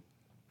hearing.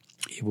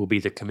 It will be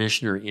the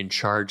commissioner in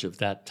charge of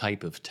that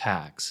type of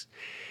tax.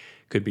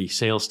 Could be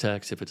sales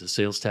tax. If it's a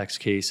sales tax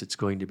case, it's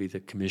going to be the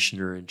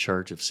commissioner in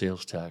charge of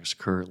sales tax,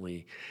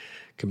 currently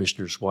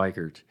Commissioner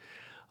Zweigert.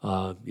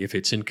 If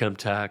it's income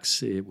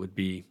tax, it would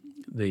be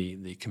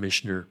the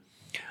commissioner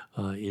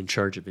in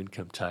charge of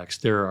income tax.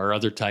 There are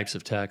other types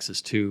of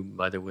taxes too.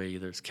 By the way,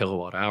 there's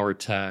kilowatt hour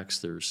tax,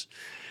 there's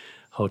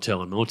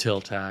hotel and motel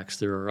tax.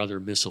 There are other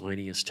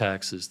miscellaneous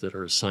taxes that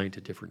are assigned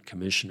to different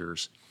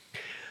commissioners.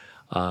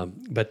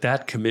 But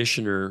that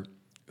commissioner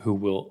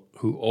who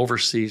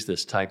oversees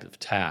this type of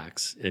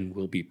tax and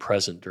will be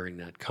present during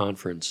that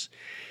conference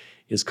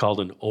is called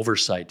an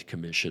oversight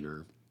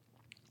commissioner.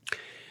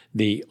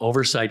 The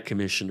oversight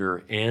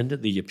commissioner and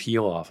the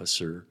appeal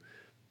officer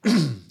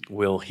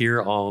will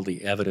hear all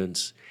the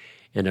evidence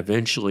and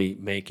eventually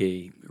make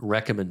a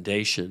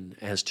recommendation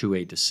as to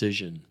a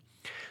decision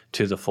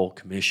to the full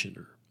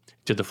commission.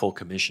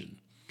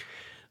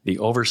 The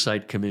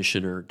oversight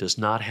commissioner does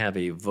not have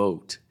a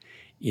vote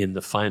in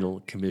the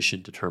final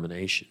commission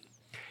determination.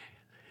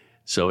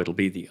 So it'll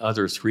be the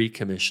other three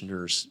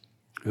commissioners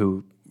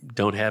who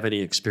don't have any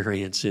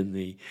experience in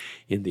the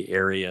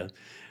area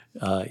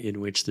in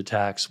which the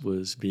tax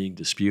was being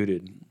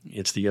disputed.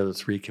 It's the other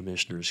three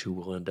commissioners who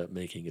will end up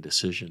making a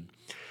decision.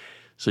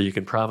 So you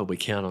can probably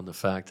count on the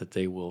fact that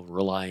they will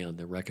rely on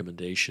the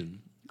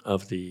recommendation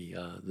of the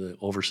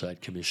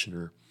oversight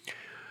commissioner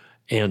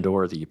and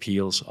or the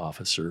appeals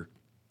officer.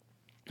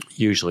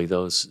 Usually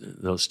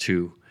those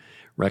two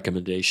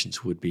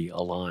recommendations would be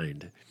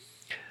aligned.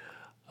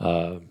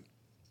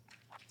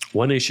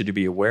 One issue to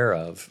be aware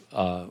of,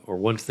 or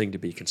one thing to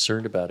be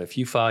concerned about, if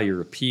you file your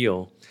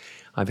appeal,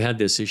 I've had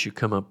this issue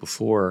come up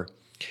before.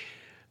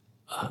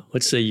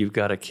 Let's say you've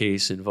got a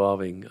case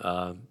involving,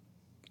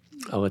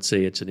 let's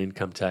say it's an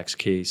income tax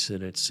case,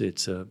 and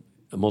it's a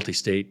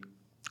multi-state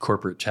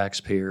corporate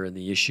taxpayer, and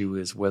the issue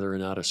is whether or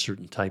not a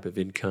certain type of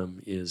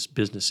income is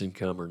business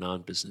income or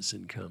non-business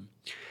income.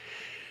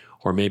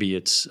 Or maybe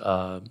it's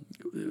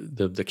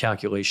the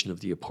calculation of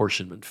the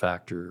apportionment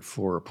factor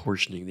for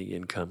apportioning the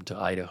income to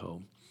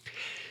Idaho.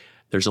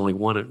 There's only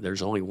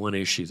one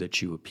issue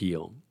that you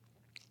appeal.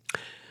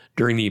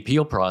 During the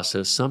appeal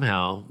process,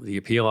 somehow the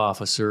appeal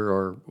officer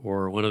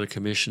or one of the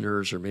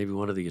commissioners or maybe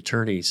one of the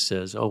attorneys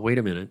says, "Oh, wait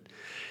a minute,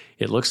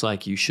 it looks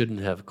like you shouldn't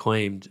have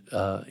claimed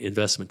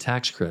investment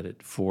tax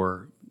credit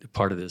for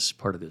part of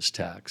this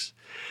tax."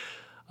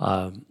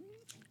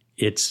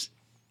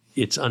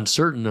 It's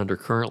uncertain under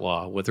current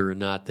law whether or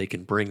not they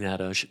can bring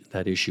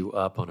that issue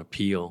up on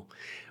appeal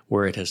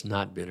where it has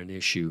not been an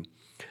issue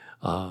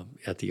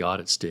at the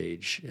audit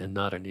stage and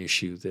not an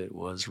issue that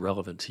was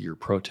relevant to your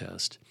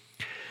protest.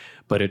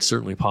 But it's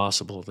certainly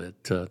possible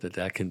that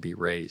that can be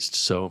raised.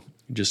 So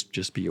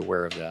just be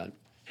aware of that.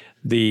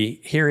 The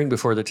hearing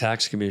before the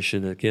Tax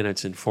Commission, again,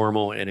 it's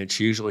informal and it's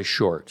usually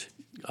short.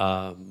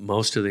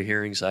 Most of the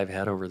hearings I've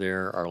had over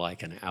there are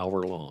like an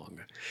hour long.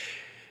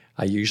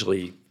 I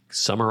usually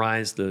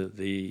summarize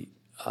the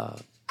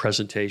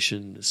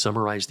presentation,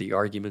 summarize the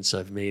arguments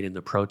I've made in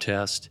the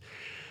protest.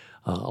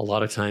 A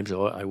lot of times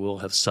I will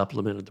have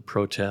supplemented the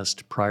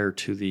protest prior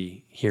to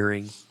the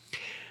hearing.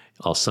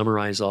 I'll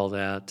summarize all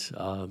that,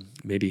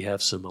 maybe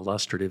have some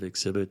illustrative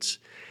exhibits,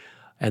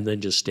 and then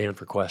just stand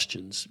for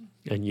questions.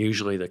 And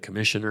usually the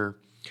commissioner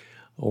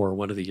or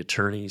one of the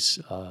attorneys,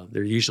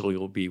 there usually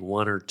will be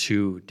one or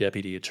two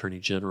deputy attorney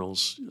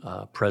generals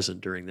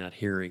present during that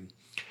hearing,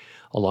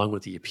 along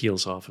with the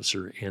appeals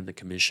officer and the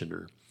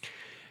commissioner.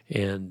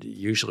 And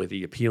usually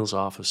the appeals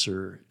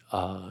officer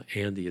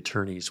and the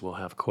attorneys will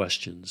have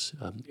questions,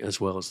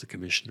 as well as the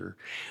commissioner.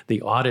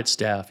 The audit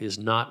staff is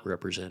not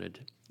represented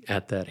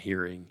at that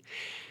hearing.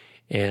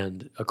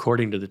 And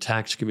according to the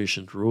Tax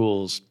Commission's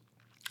rules,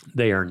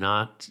 they are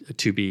not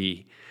to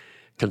be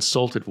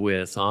consulted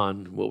with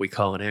on what we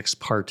call an ex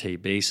parte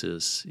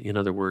basis. In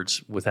other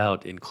words,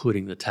 without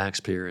including the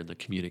taxpayer in the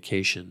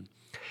communication.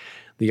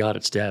 The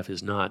audit staff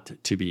is not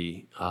to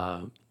be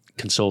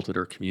consulted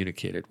or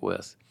communicated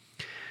with.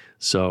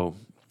 So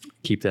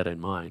keep that in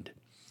mind.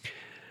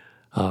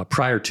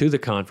 Prior to the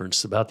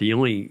conference, about the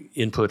only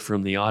input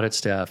from the audit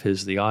staff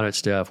is the audit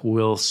staff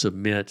will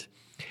submit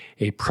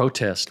a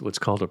protest, what's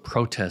called a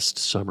protest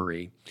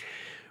summary,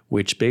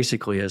 which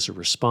basically is a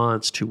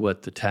response to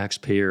what the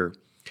taxpayer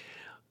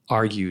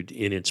argued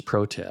in its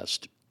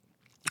protest.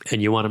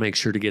 And you want to make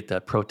sure to get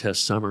that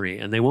protest summary,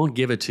 and they won't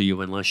give it to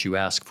you unless you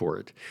ask for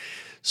it.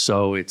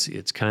 So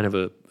it's kind of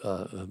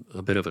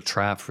a bit of a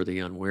trap for the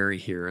unwary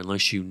here.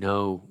 Unless you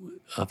know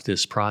of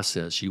this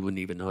process, you wouldn't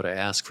even know to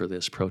ask for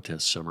this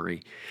protest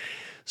summary.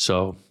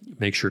 So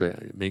make sure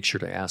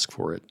to ask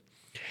for it.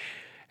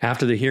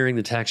 After the hearing,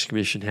 the Tax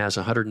Commission has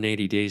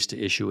 180 days to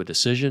issue a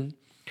decision.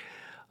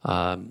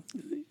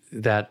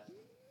 That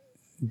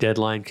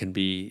deadline can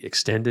be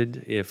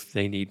extended if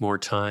they need more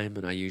time,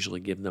 and I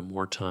usually give them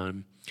more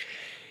time.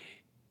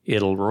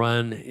 It'll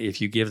run,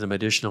 if you give them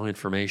additional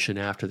information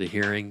after the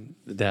hearing,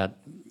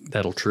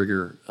 that'll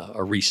trigger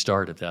a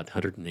restart of that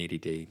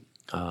 180-day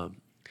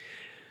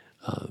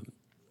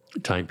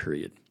time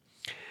period.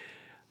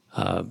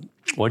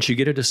 Once you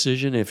get a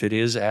decision, if it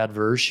is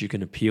adverse, you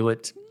can appeal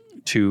it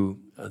to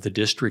the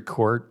district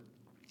court.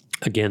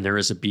 Again, there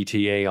is a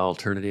BTA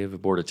alternative, a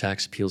Board of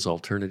Tax Appeals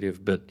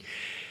alternative, but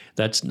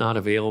that's not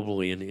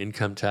available in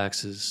income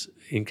tax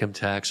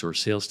or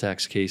sales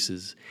tax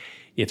cases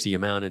if the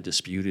amount in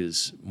dispute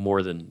is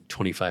more than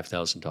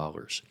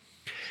 $25,000.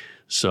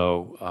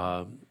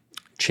 So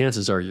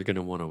chances are you're going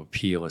to want to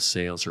appeal a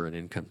sales or an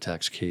income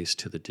tax case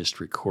to the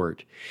district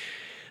court.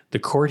 The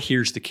court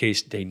hears the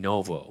case de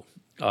novo,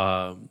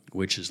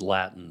 which is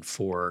Latin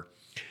for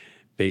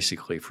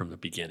basically from the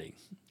beginning,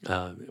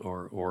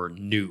 or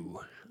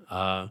new.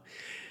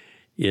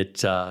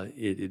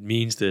 It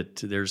means that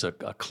there's a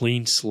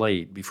clean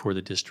slate before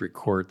the district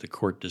court. The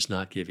court does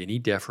not give any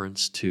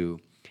deference to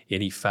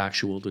any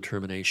factual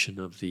determination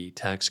of the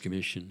Tax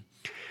Commission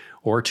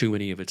or to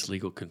any of its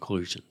legal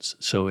conclusions.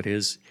 So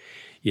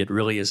it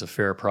really is a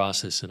fair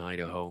process in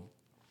Idaho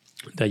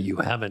that you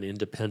have an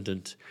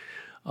independent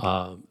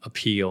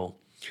appeal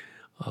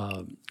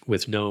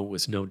with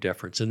no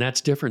deference. And that's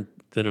different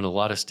than in a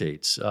lot of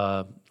states.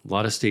 A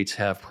lot of states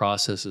have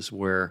processes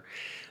where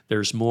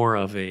there's more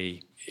of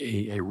a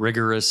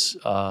rigorous,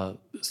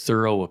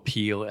 thorough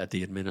appeal at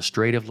the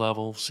administrative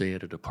level, say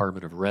at a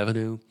Department of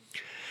Revenue.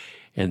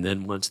 And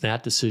then once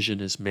that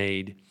decision is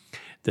made,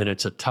 then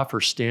it's a tougher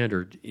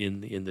standard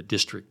in the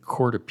district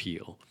court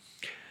appeal.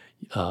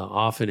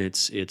 Often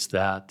it's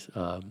that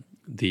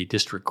the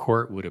district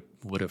court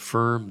would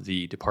affirm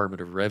the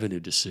Department of Revenue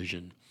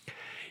decision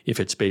if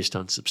it's based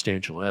on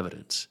substantial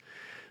evidence.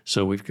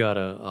 So we've got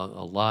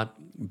a lot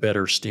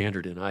better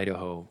standard in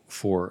Idaho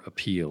for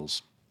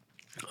appeals,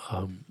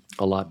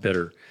 a lot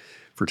better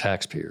for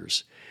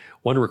taxpayers.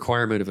 One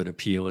requirement of an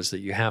appeal is that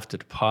you have to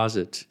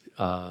deposit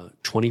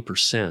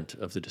 20%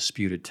 of the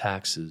disputed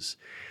taxes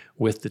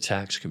with the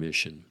Tax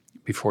Commission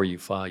before you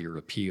file your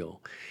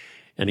appeal.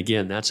 And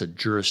again, that's a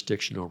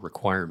jurisdictional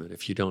requirement.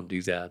 If you don't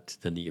do that,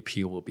 then the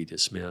appeal will be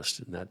dismissed.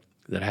 And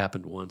that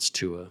happened once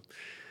to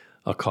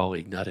a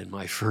colleague, not in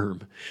my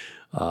firm,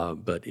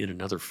 but in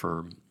another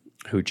firm,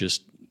 who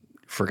just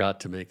forgot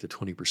to make the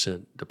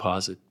 20%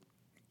 deposit,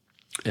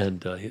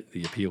 and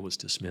the appeal was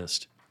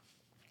dismissed.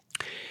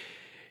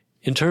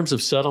 In terms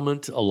of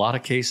settlement, a lot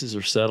of cases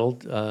are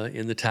settled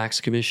in the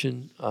Tax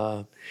Commission.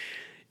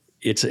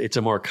 It's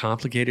a more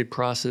complicated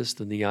process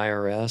than the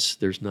IRS.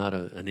 There's not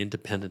an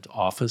independent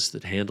office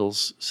that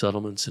handles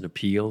settlements and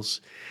appeals,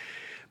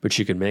 but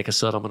you can make a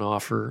settlement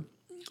offer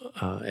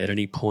at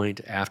any point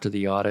after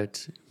the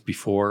audit,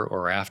 before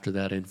or after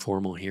that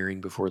informal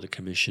hearing before the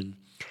commission.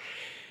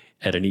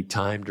 at any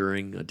time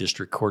during a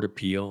district court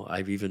appeal.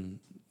 I've even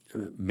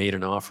made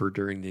an offer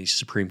during the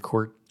Supreme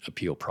Court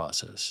appeal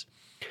process.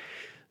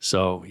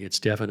 So it's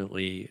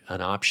definitely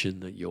an option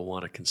that you'll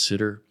want to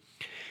consider.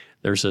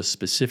 There's a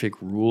specific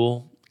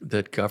rule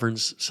that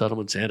governs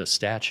settlements, and a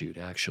statute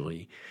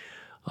actually,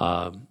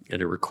 and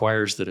it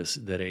requires that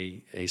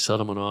a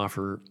settlement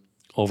offer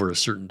over a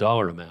certain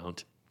dollar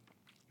amount,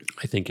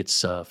 I think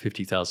it's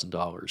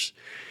 $50,000,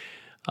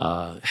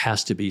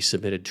 has to be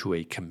submitted to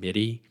a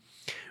committee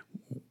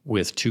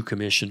with 2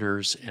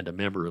 commissioners and a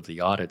member of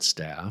the audit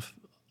staff,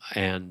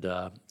 and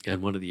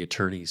one of the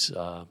attorneys,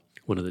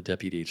 one of the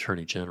deputy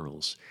attorney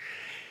generals.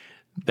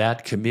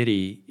 That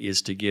committee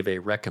is to give a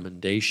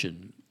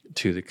recommendation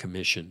to the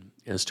commission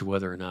as to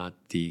whether or not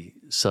the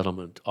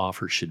settlement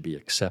offer should be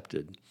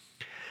accepted.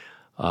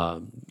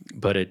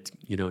 But it,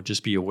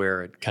 just be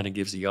aware, it kind of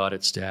gives the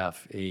audit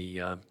staff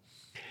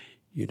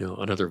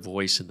another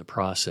voice in the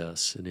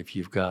process. And if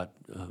you've got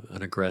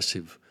an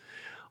aggressive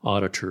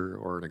auditor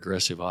or an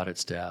aggressive audit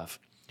staff,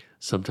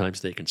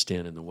 sometimes they can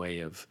stand in the way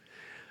of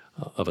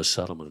a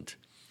settlement.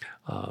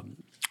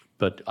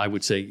 But I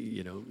would say,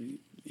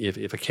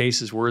 if a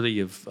case is worthy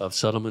of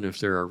settlement, if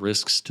there are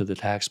risks to the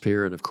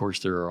taxpayer, and of course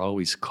there are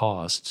always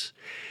costs,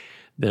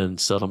 then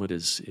settlement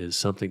is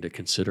something to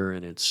consider,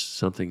 and it's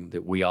something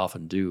that we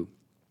often do.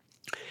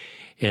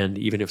 And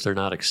even if they're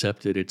not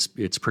accepted,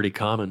 it's pretty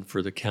common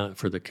for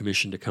the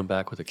commission to come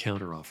back with a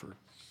counteroffer.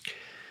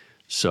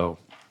 So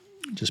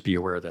just be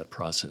aware of that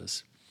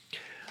process.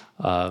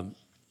 I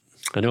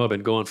know I've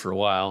been going for a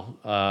while,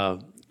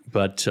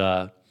 but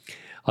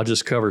I'll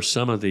just cover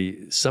some of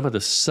the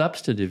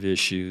substantive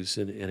issues,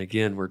 and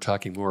again, we're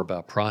talking more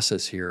about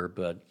process here,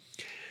 but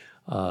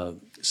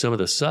some of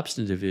the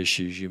substantive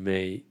issues you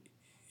may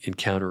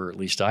encounter, or at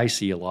least I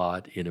see a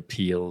lot in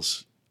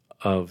appeals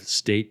of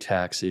state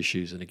tax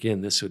issues, and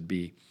again, this would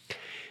be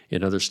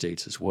in other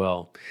states as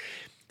well.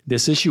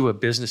 This issue of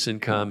business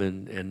income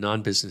and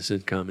non-business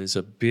income is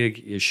a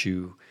big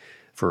issue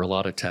for a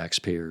lot of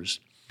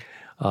taxpayers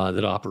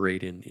that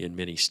operate in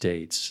many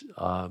states.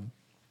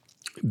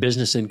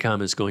 Business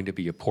income is going to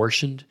be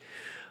apportioned.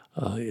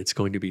 It's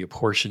going to be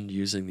apportioned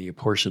using the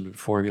apportionment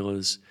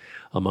formulas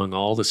among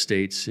all the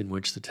states in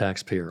which the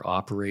taxpayer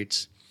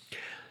operates.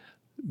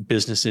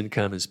 Business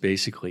income is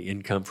basically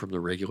income from the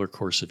regular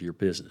course of your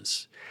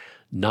business.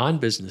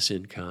 Non-business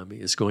income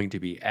is going to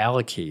be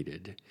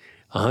allocated,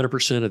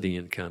 100% of the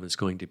income is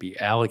going to be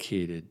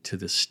allocated to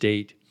the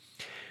state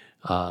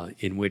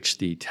in which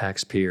the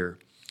taxpayer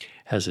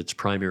has its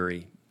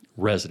primary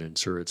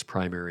residence or its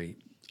primary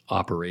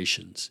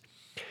operations.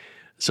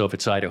 So if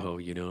it's Idaho,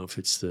 if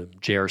it's the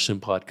J.R.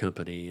 Simplot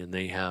Company and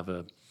they have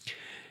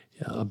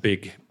a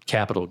big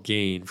capital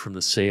gain from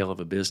the sale of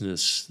a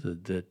business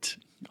that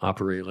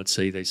operate, let's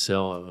say they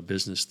sell a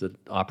business that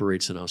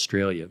operates in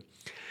Australia.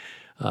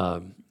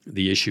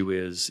 The issue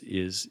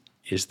is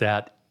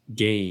that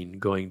gain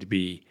going to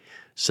be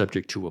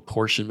subject to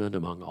apportionment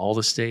among all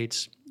the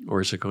states, or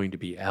is it going to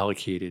be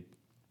allocated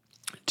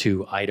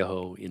to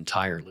Idaho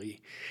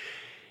entirely?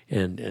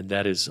 And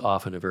that is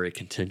often a very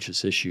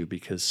contentious issue,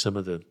 because some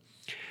of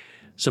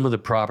the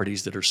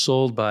properties that are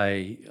sold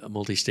by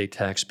multi-state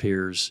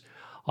taxpayers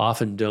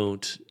often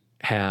don't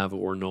have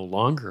or no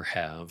longer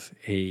have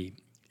a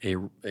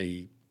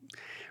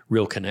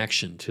real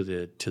connection to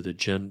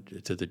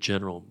the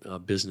general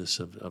business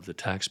of the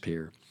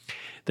taxpayer.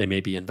 They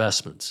may be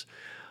investments,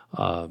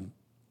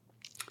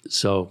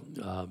 so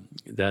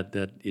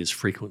that is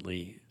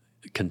frequently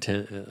a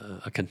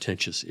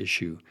contentious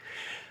issue.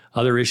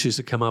 Other issues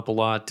that come up a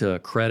lot: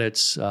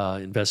 credits,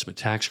 investment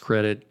tax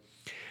credit.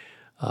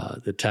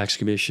 The tax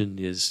commission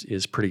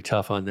is pretty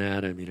tough on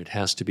that. I mean, it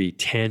has to be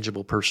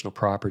tangible personal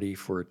property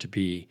for it to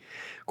be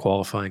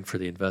qualifying for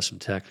the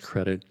investment tax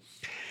credit.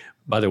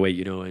 By the way,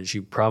 as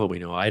you probably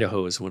know,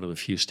 Idaho is one of the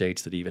few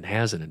states that even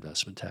has an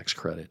investment tax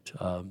credit.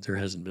 There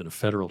hasn't been a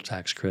federal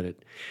tax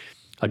credit,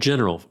 a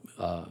general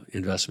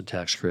investment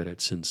tax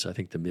credit, since I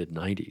think the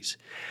mid-90s.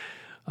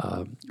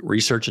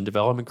 Research and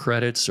development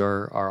credits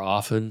are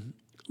often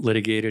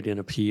litigated in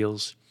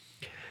appeals.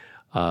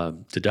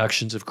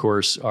 Deductions, of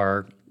course,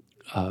 are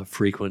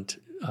frequent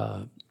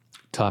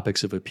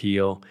topics of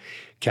appeal.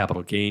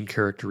 Capital gain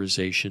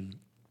characterization.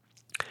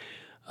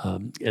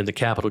 And the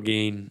capital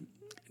gain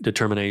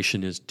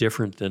determination is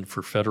different than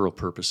for federal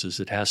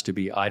purposes. It has to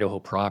be Idaho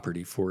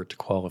property for it to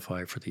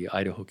qualify for the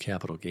Idaho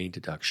capital gain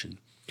deduction.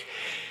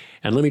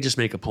 And let me just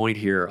make a point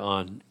here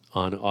on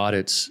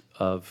audits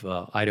of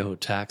Idaho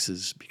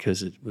taxes,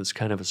 because it was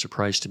kind of a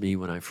surprise to me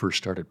when I first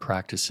started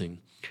practicing.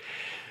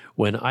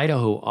 When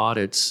Idaho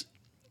audits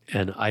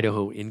an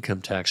Idaho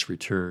income tax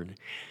return,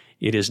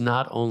 it is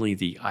not only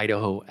the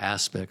Idaho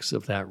aspects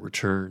of that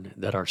return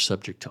that are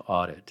subject to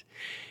audit.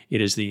 It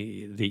is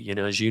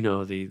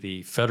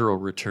the federal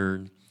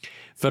return.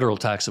 Federal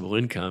taxable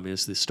income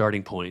is the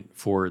starting point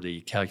for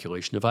the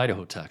calculation of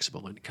Idaho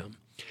taxable income.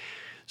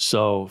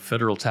 So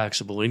federal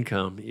taxable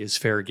income is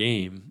fair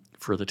game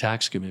for the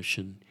tax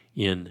commission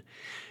in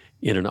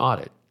an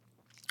audit.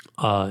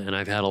 And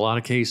I've had a lot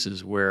of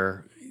cases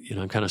where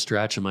I'm kind of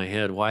scratching my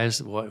head. Why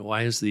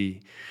is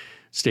the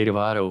state of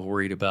Idaho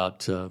worried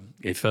about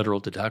a federal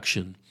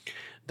deduction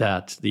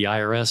that the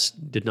IRS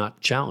did not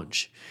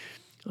challenge?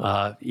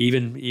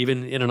 Even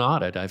in an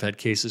audit, I've had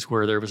cases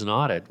where there was an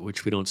audit,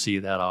 which we don't see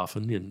that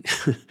often in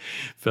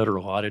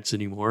federal audits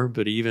anymore.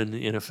 But even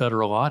in a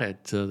federal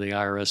audit, the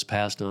IRS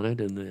passed on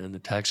it, and the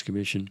tax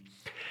commission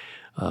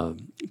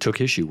took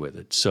issue with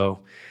it. So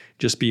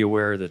just be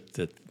aware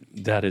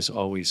that is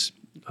always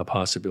a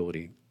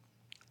possibility.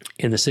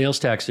 In the sales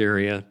tax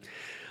area,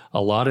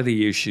 a lot of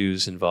the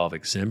issues involve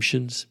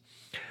exemptions,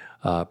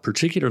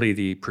 particularly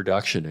the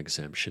production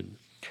exemption.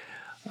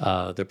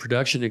 The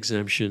production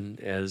exemption,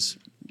 as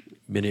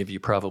many of you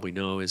probably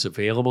know, is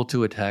available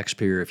to a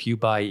taxpayer if you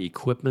buy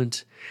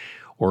equipment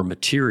or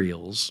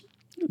materials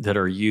that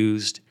are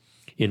used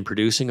in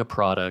producing a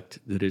product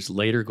that is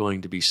later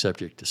going to be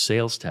subject to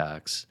sales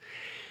tax.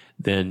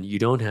 Then you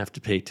don't have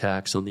to pay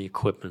tax on the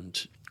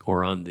equipment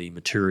or on the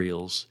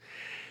materials,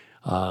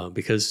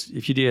 because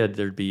if you did,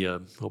 there'd be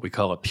what we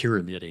call a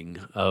pyramiding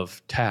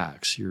of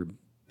tax. You're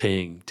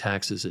paying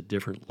taxes at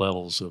different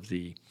levels of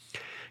the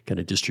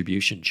kind of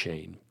distribution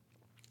chain.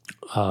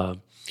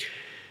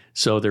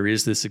 So there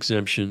is this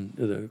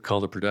exemption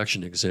called the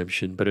production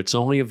exemption, but it's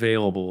only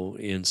available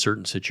in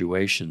certain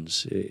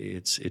situations.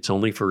 It's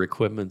only for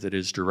equipment that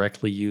is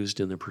directly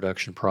used in the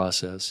production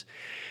process.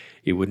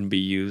 It wouldn't be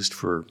used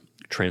for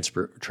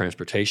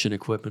transportation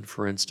equipment,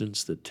 for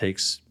instance, that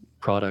takes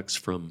products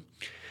from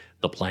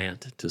the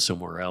plant to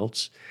somewhere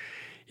else.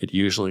 It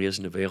usually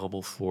isn't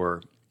available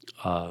for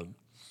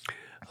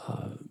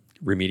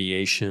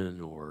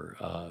remediation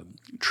or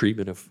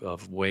treatment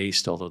of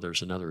waste, although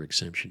there's another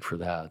exemption for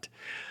that.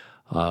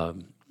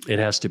 It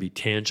has to be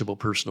tangible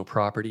personal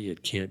property.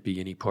 It can't be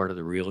any part of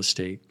the real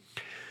estate.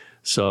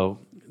 So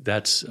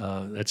that's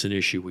an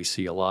issue we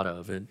see a lot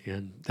of,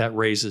 and that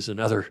raises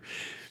another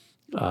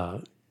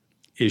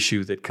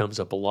issue that comes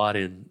up a lot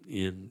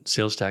in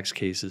sales tax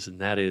cases, and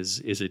that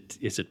is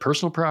it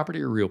personal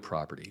property or real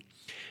property?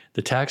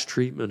 The tax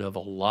treatment of a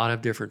lot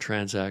of different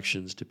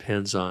transactions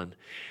depends on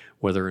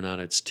whether or not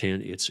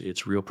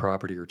it's real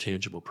property or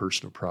tangible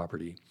personal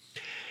property.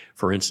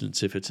 For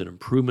instance, if it's an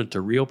improvement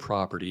to real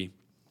property,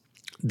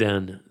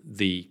 then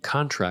the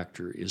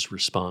contractor is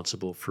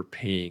responsible for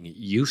paying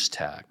use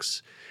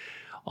tax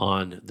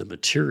on the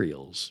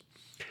materials,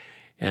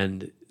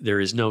 and there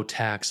is no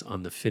tax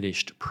on the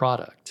finished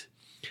product.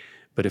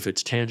 But if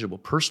it's tangible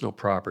personal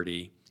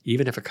property,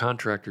 even if a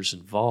contractor's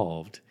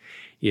involved,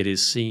 it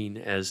is seen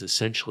as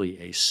essentially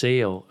a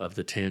sale of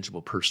the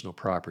tangible personal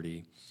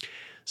property,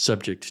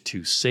 subject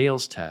to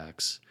sales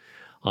tax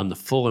on the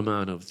full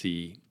amount of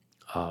the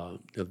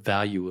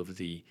value of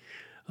the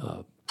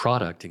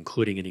product,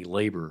 including any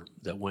labor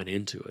that went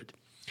into it.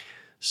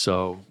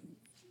 So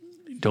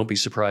don't be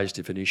surprised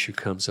if an issue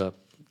comes up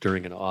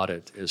during an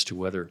audit as to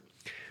whether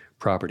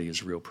property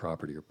is real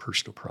property or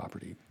personal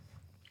property.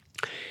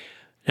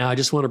 Now, I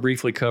just want to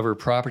briefly cover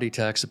property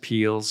tax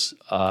appeals.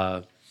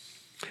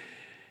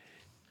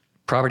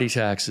 Property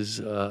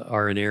taxes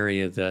are an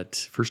area that,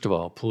 first of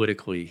all,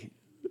 politically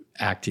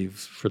active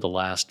for the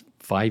last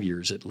 5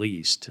 years at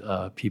least.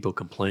 People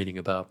complaining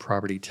about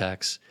property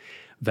tax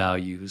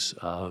values.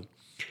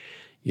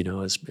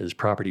 As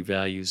property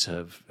values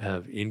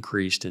have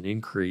increased and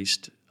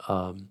increased,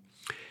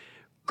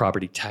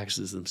 property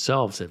taxes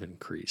themselves have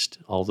increased.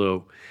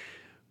 Although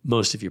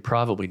most of you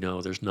probably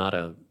know there's not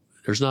a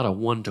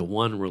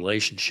one-to-one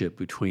relationship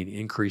between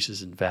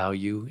increases in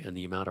value and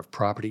the amount of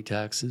property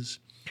taxes.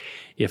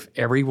 If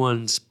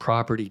everyone's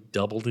property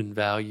doubled in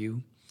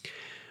value,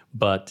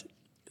 but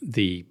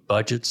the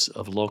budgets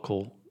of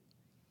local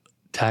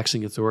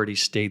taxing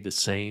authorities stayed the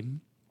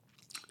same,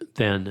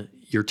 then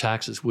your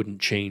taxes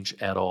wouldn't change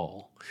at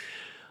all.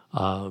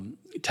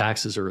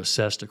 Taxes are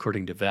assessed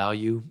according to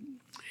value,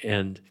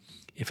 and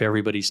if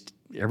everybody's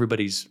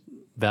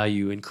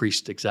value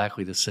increased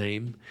exactly the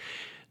same,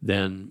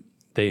 then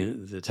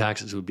the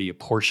taxes would be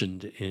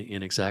apportioned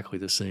in exactly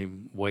the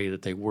same way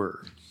that they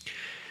were.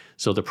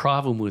 So the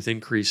problem with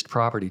increased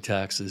property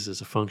taxes is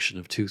a function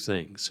of two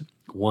things.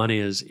 One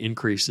is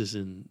increases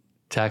in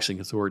taxing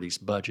authorities'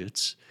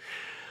 budgets.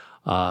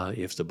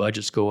 If the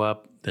budgets go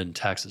up, then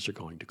taxes are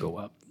going to go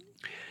up.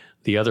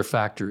 The other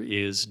factor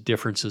is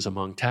differences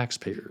among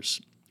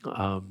taxpayers.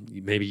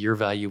 Maybe your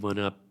value went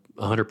up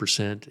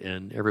 100%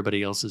 and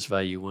everybody else's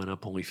value went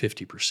up only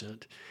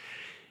 50%.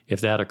 If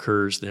that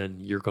occurs, then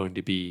you're going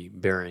to be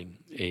bearing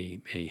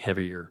a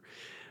heavier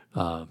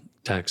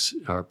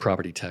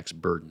property tax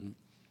burden.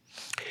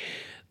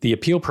 The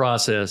appeal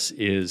process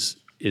is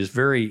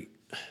very,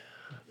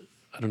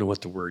 I don't know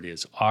what the word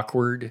is,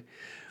 awkward.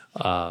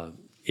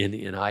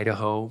 In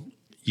Idaho,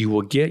 you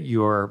will get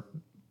your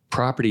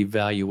property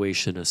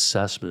valuation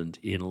assessment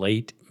in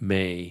late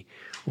May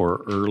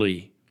or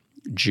early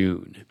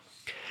June.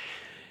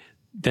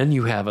 Then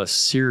you have a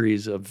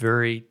series of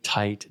very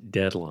tight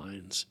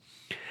deadlines.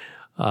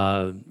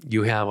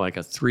 You have like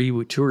a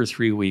 2 or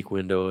 3 week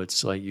window.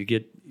 It's like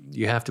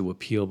you have to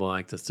appeal by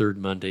like the third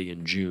Monday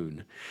in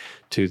June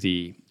to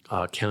the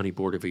County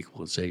Board of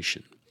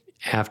Equalization.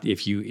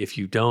 if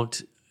you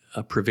don't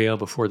prevail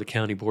before the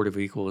County Board of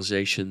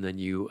Equalization, then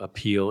you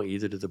appeal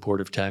either to the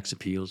Board of Tax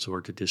Appeals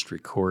or to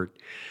District Court.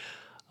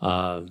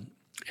 And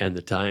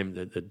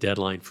the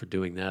deadline for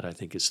doing that, I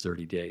think, is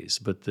 30 days.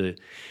 But the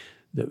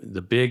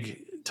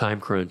big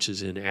time crunch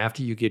is in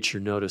after you get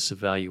your notice of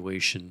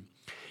valuation,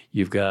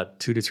 you've got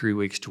 2 to 3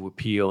 weeks to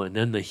appeal, and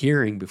then the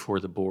hearing before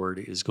the board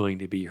is going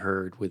to be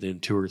heard within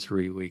 2 or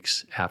 3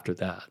 weeks after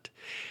that,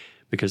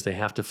 because they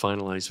have to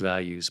finalize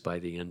values by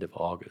the end of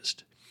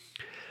August.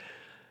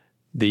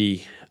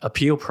 The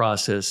appeal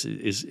process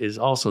is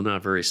also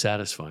not very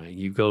satisfying.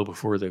 You go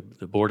before the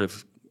Board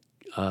of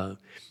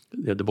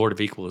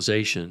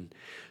Equalization,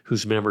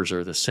 whose members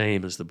are the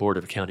same as the Board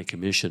of County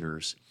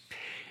Commissioners,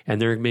 and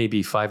there may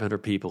be 500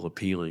 people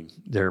appealing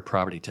their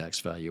property tax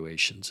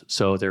valuations.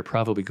 So they're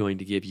probably going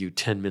to give you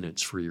 10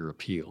 minutes for your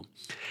appeal.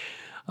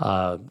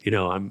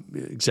 I'm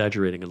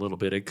exaggerating a little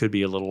bit. It could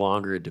be a little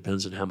longer. It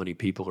depends on how many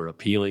people are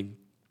appealing.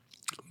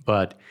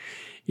 But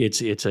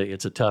it's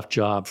a tough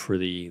job for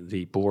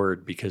the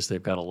board because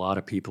they've got a lot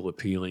of people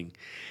appealing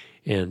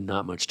and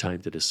not much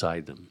time to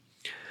decide them.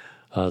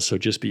 So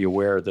just be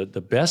aware that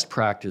the best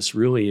practice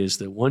really is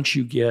that once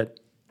you get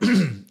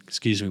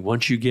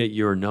once you get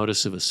your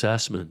notice of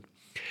assessment,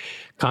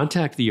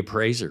 contact the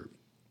appraiser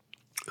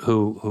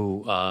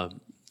who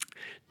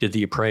did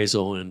the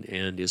appraisal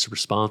and is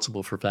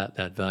responsible for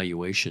that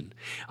valuation.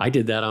 I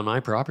did that on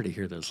my property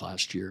here this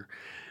last year.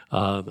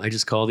 I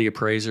just called the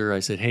appraiser. I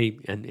said, hey,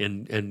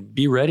 and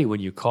be ready when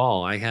you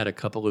call. I had a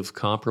couple of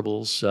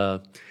comparables.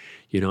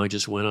 I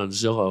just went on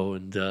Zillow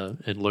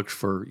and looked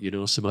for,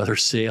 some other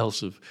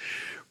sales of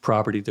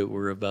property that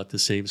were about the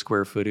same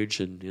square footage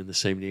and in the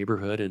same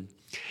neighborhood.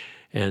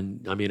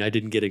 And I mean, I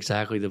didn't get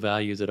exactly the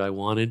value that I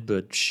wanted,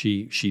 but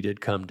she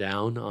did come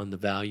down on the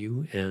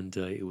value, and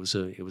it was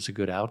a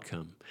good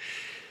outcome.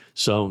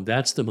 So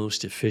that's the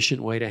most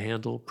efficient way to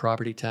handle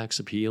property tax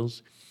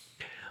appeals,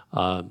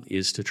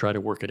 is to try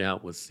to work it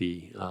out with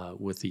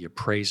the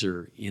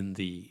appraiser in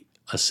the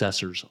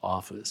assessor's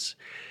office.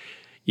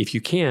 If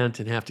you can't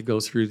and have to go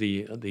through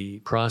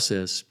the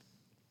process,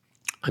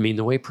 I mean,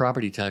 the way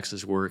property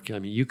taxes work, I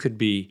mean, you could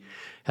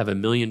have $1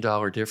 million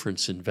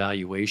difference in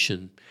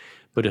valuation,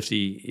 but if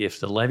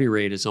the levy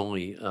rate is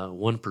only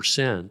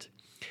 1%,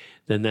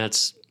 then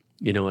that's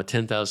a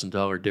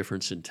 $10,000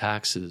 difference in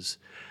taxes,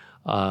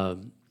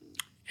 and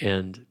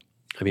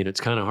I mean,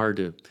 it's kind of hard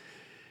to.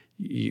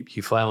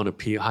 You file an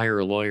appeal, hire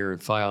a lawyer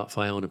and file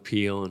an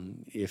appeal,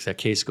 and if that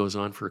case goes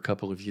on for a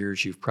couple of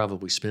years, you've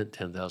probably spent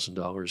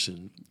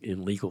 $10,000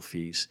 in legal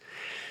fees.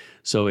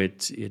 So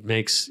it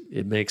makes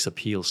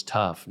appeals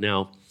tough.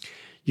 Now,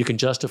 you can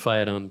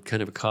justify it on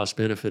kind of a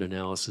cost-benefit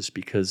analysis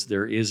because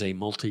there is a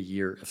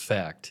multi-year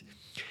effect.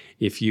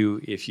 If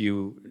you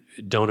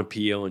don't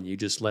appeal and you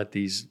just let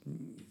these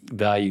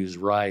values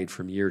ride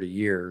from year to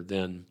year,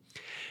 then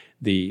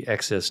the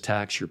excess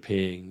tax you're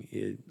paying,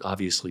 it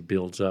obviously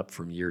builds up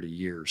from year to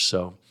year.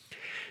 So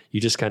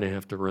you just kind of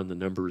have to run the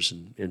numbers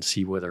and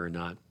see whether or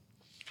not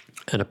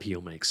an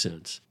appeal makes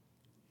sense.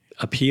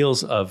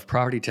 Appeals of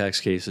property tax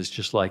cases,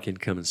 just like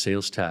income and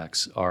sales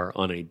tax, are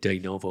on a de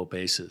novo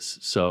basis.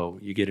 So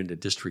you get into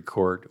district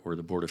court or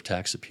the Board of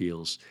Tax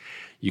Appeals,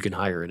 you can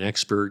hire an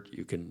expert,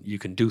 you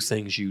can do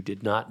things you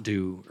did not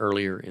do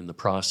earlier in the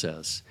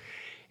process,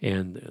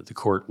 and the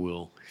court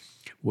will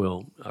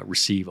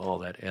receive all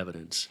that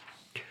evidence.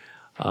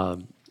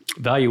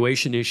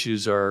 Valuation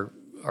issues are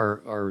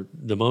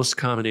the most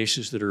common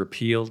issues that are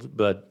appealed,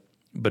 but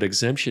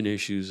exemption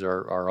issues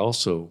are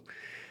also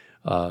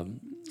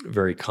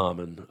very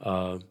common.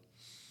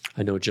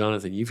 I know,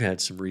 Jonathan, you've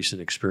had some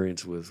recent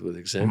experience with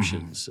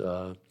exemptions.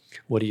 Mm-hmm.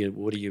 What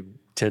do you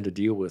tend to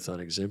deal with on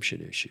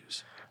exemption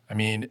issues? I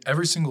mean,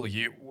 every single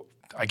year,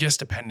 I guess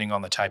depending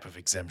on the type of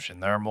exemption,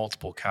 there are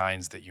multiple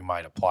kinds that you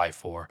might apply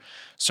for.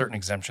 Certain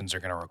exemptions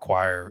are going to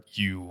require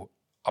you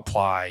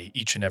apply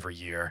each and every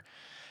year.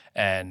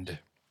 And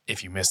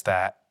if you miss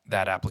that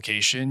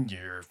application,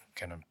 you're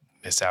going to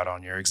miss out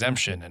on your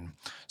exemption. And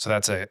so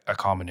that's a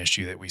common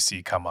issue that we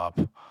see come up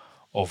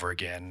over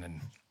again.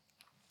 And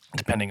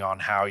depending on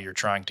how you're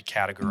trying to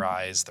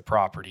categorize the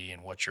property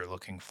and what you're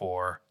looking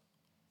for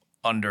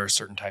under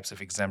certain types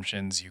of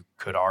exemptions, you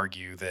could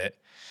argue that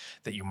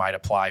you might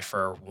apply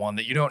for one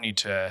that you don't need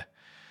to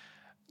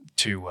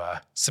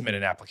submit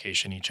an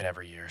application each and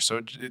every year.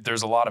 So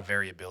there's a lot of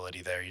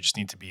variability there. You just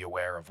need to be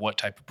aware of what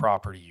type of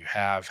property you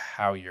have,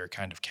 how you're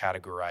kind of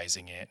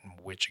categorizing it, and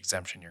which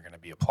exemption you're going to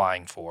be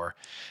applying for.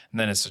 And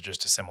then it's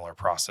just a similar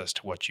process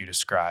to what you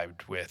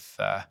described with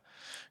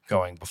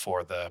going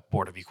before the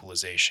Board of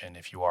Equalization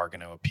if you are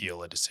going to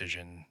appeal a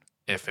decision,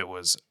 if it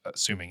was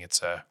assuming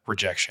it's a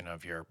rejection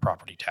of your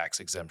property tax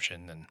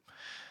exemption. And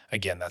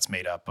again, that's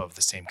made up of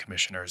the same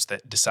commissioners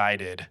that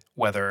decided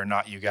whether or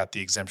not you got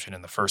the exemption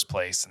in the first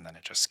place, and then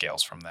it just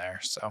scales from there.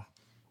 So,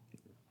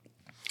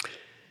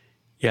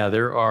 yeah,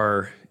 there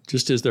are,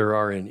 just as there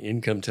are in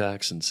income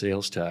tax and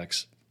sales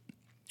tax,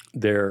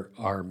 there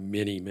are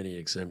many, many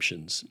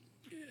exemptions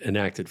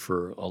enacted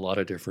for a lot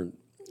of different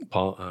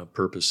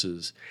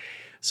purposes.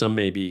 Some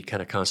may be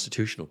kind of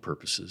constitutional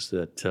purposes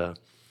that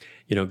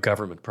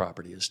government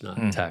property is not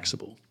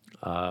taxable,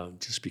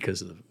 just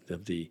because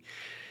of the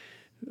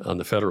on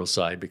the federal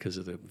side, because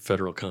of the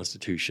federal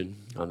Constitution.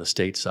 On the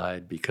state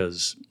side,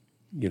 because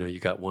you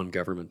got one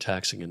government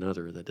taxing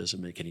another. That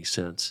doesn't make any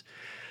sense.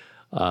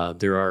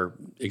 There are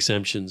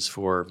exemptions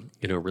for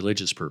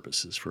religious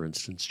purposes. For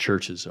instance,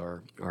 churches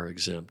are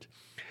exempt.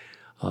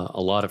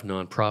 A lot of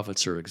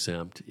nonprofits are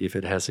exempt if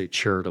it has a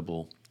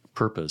charitable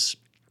purpose,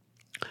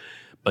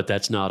 but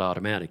that's not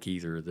automatic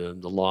either.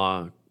 The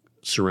law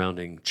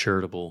surrounding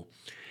charitable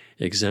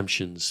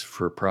exemptions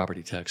for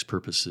property tax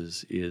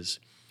purposes is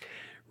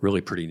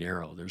really pretty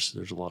narrow.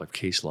 There's a lot of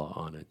case law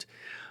on it.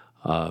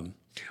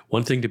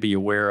 One thing to be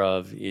aware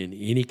of in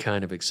any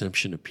kind of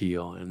exemption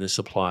appeal, and this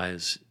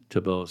applies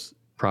to both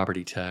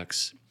property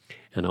tax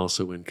and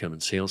also income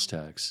and sales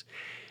tax,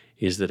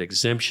 is that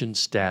exemption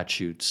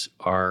statutes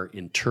are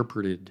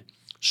interpreted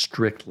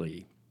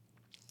strictly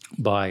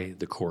by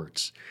the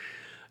courts.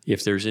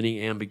 If there's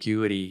any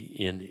ambiguity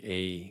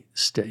in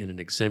an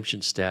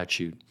exemption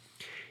statute,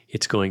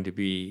 it's going to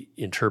be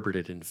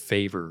interpreted in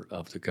favor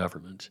of the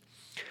government.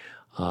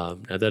 Now,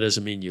 that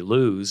doesn't mean you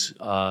lose,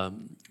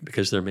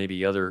 because there may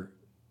be other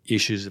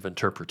issues of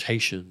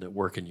interpretation that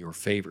work in your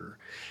favor,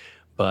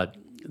 but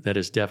that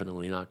is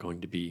definitely not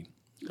going to be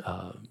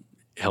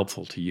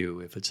helpful to you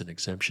if it's an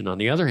exemption. On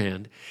the other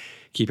hand,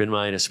 keep in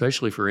mind,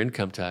 especially for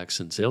income tax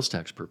and sales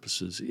tax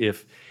purposes,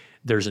 if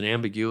there's an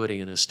ambiguity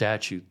in a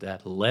statute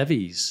that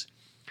levies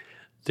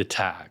the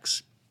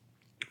tax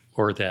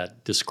or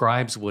that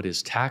describes what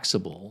is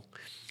taxable,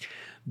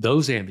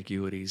 those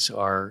ambiguities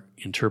are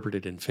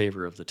interpreted in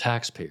favor of the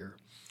taxpayer.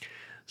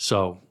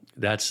 So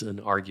that's an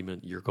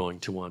argument you're going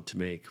to want to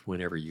make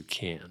whenever you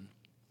can.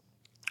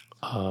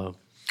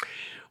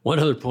 One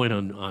other point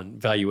on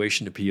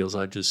valuation appeals,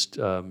 I just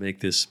make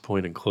this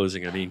point in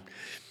closing. I mean,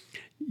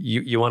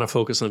 you want to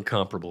focus on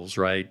comparables,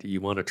 right?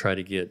 You want to try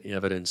to get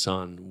evidence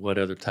on what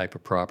other type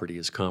of property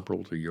is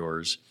comparable to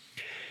yours.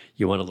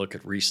 You want to look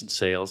at recent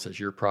sales. Has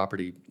your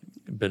property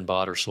been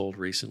bought or sold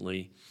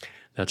recently?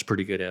 That's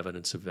pretty good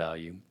evidence of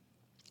value.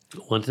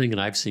 One thing that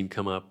I've seen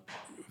come up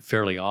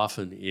fairly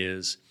often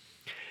is,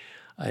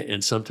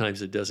 and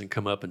sometimes it doesn't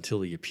come up until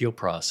the appeal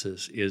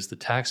process, is the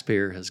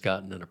taxpayer has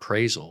gotten an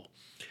appraisal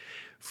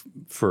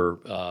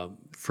for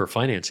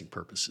financing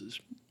purposes.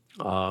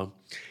 And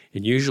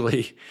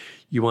usually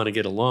you want to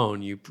get a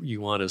loan,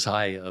 you want as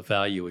high a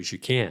value as you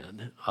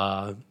can.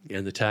 And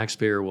the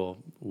taxpayer will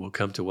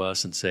come to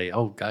us and say,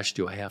 oh gosh,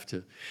 do I have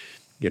to,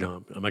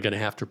 am I going to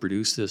have to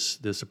produce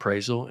this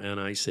appraisal? And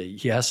I say,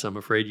 yes, I'm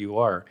afraid you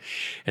are.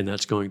 And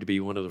that's going to be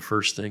one of the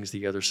first things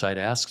the other side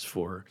asks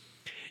for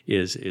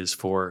is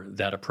for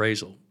that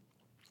appraisal.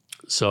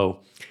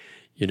 So,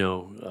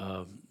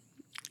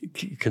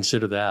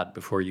 consider that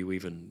before you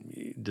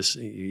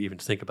even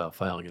think about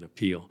filing an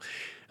appeal.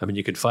 I mean,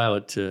 you can file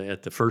it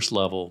at the first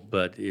level,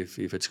 but if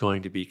it's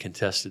going to be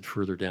contested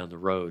further down the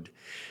road,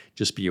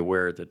 just be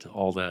aware that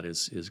all that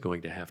is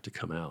going to have to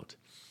come out.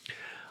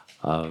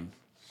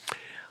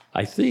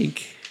 I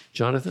think,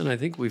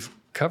 Jonathan, we've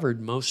covered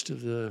most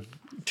of the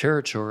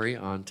territory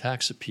on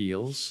tax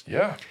appeals.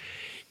 Yeah.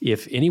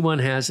 If anyone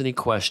has any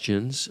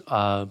questions,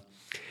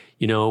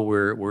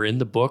 we're in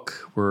the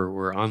book.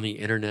 We're on the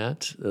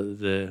internet.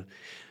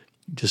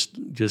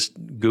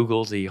 Just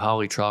Google the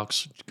Hawley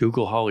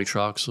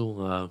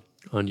Troxell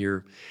on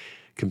your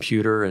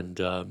computer, and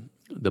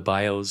the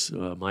bios,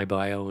 my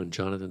bio and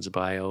Jonathan's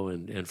bio,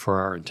 and for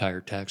our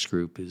entire tax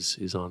group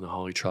is on the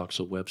Hawley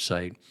Troxell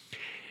website,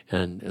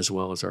 and as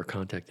well as our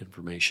contact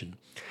information.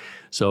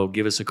 So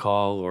give us a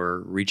call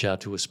or reach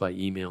out to us by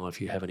email if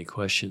you have any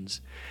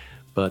questions.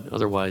 But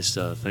otherwise,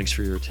 thanks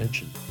for your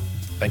attention.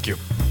 Thank you.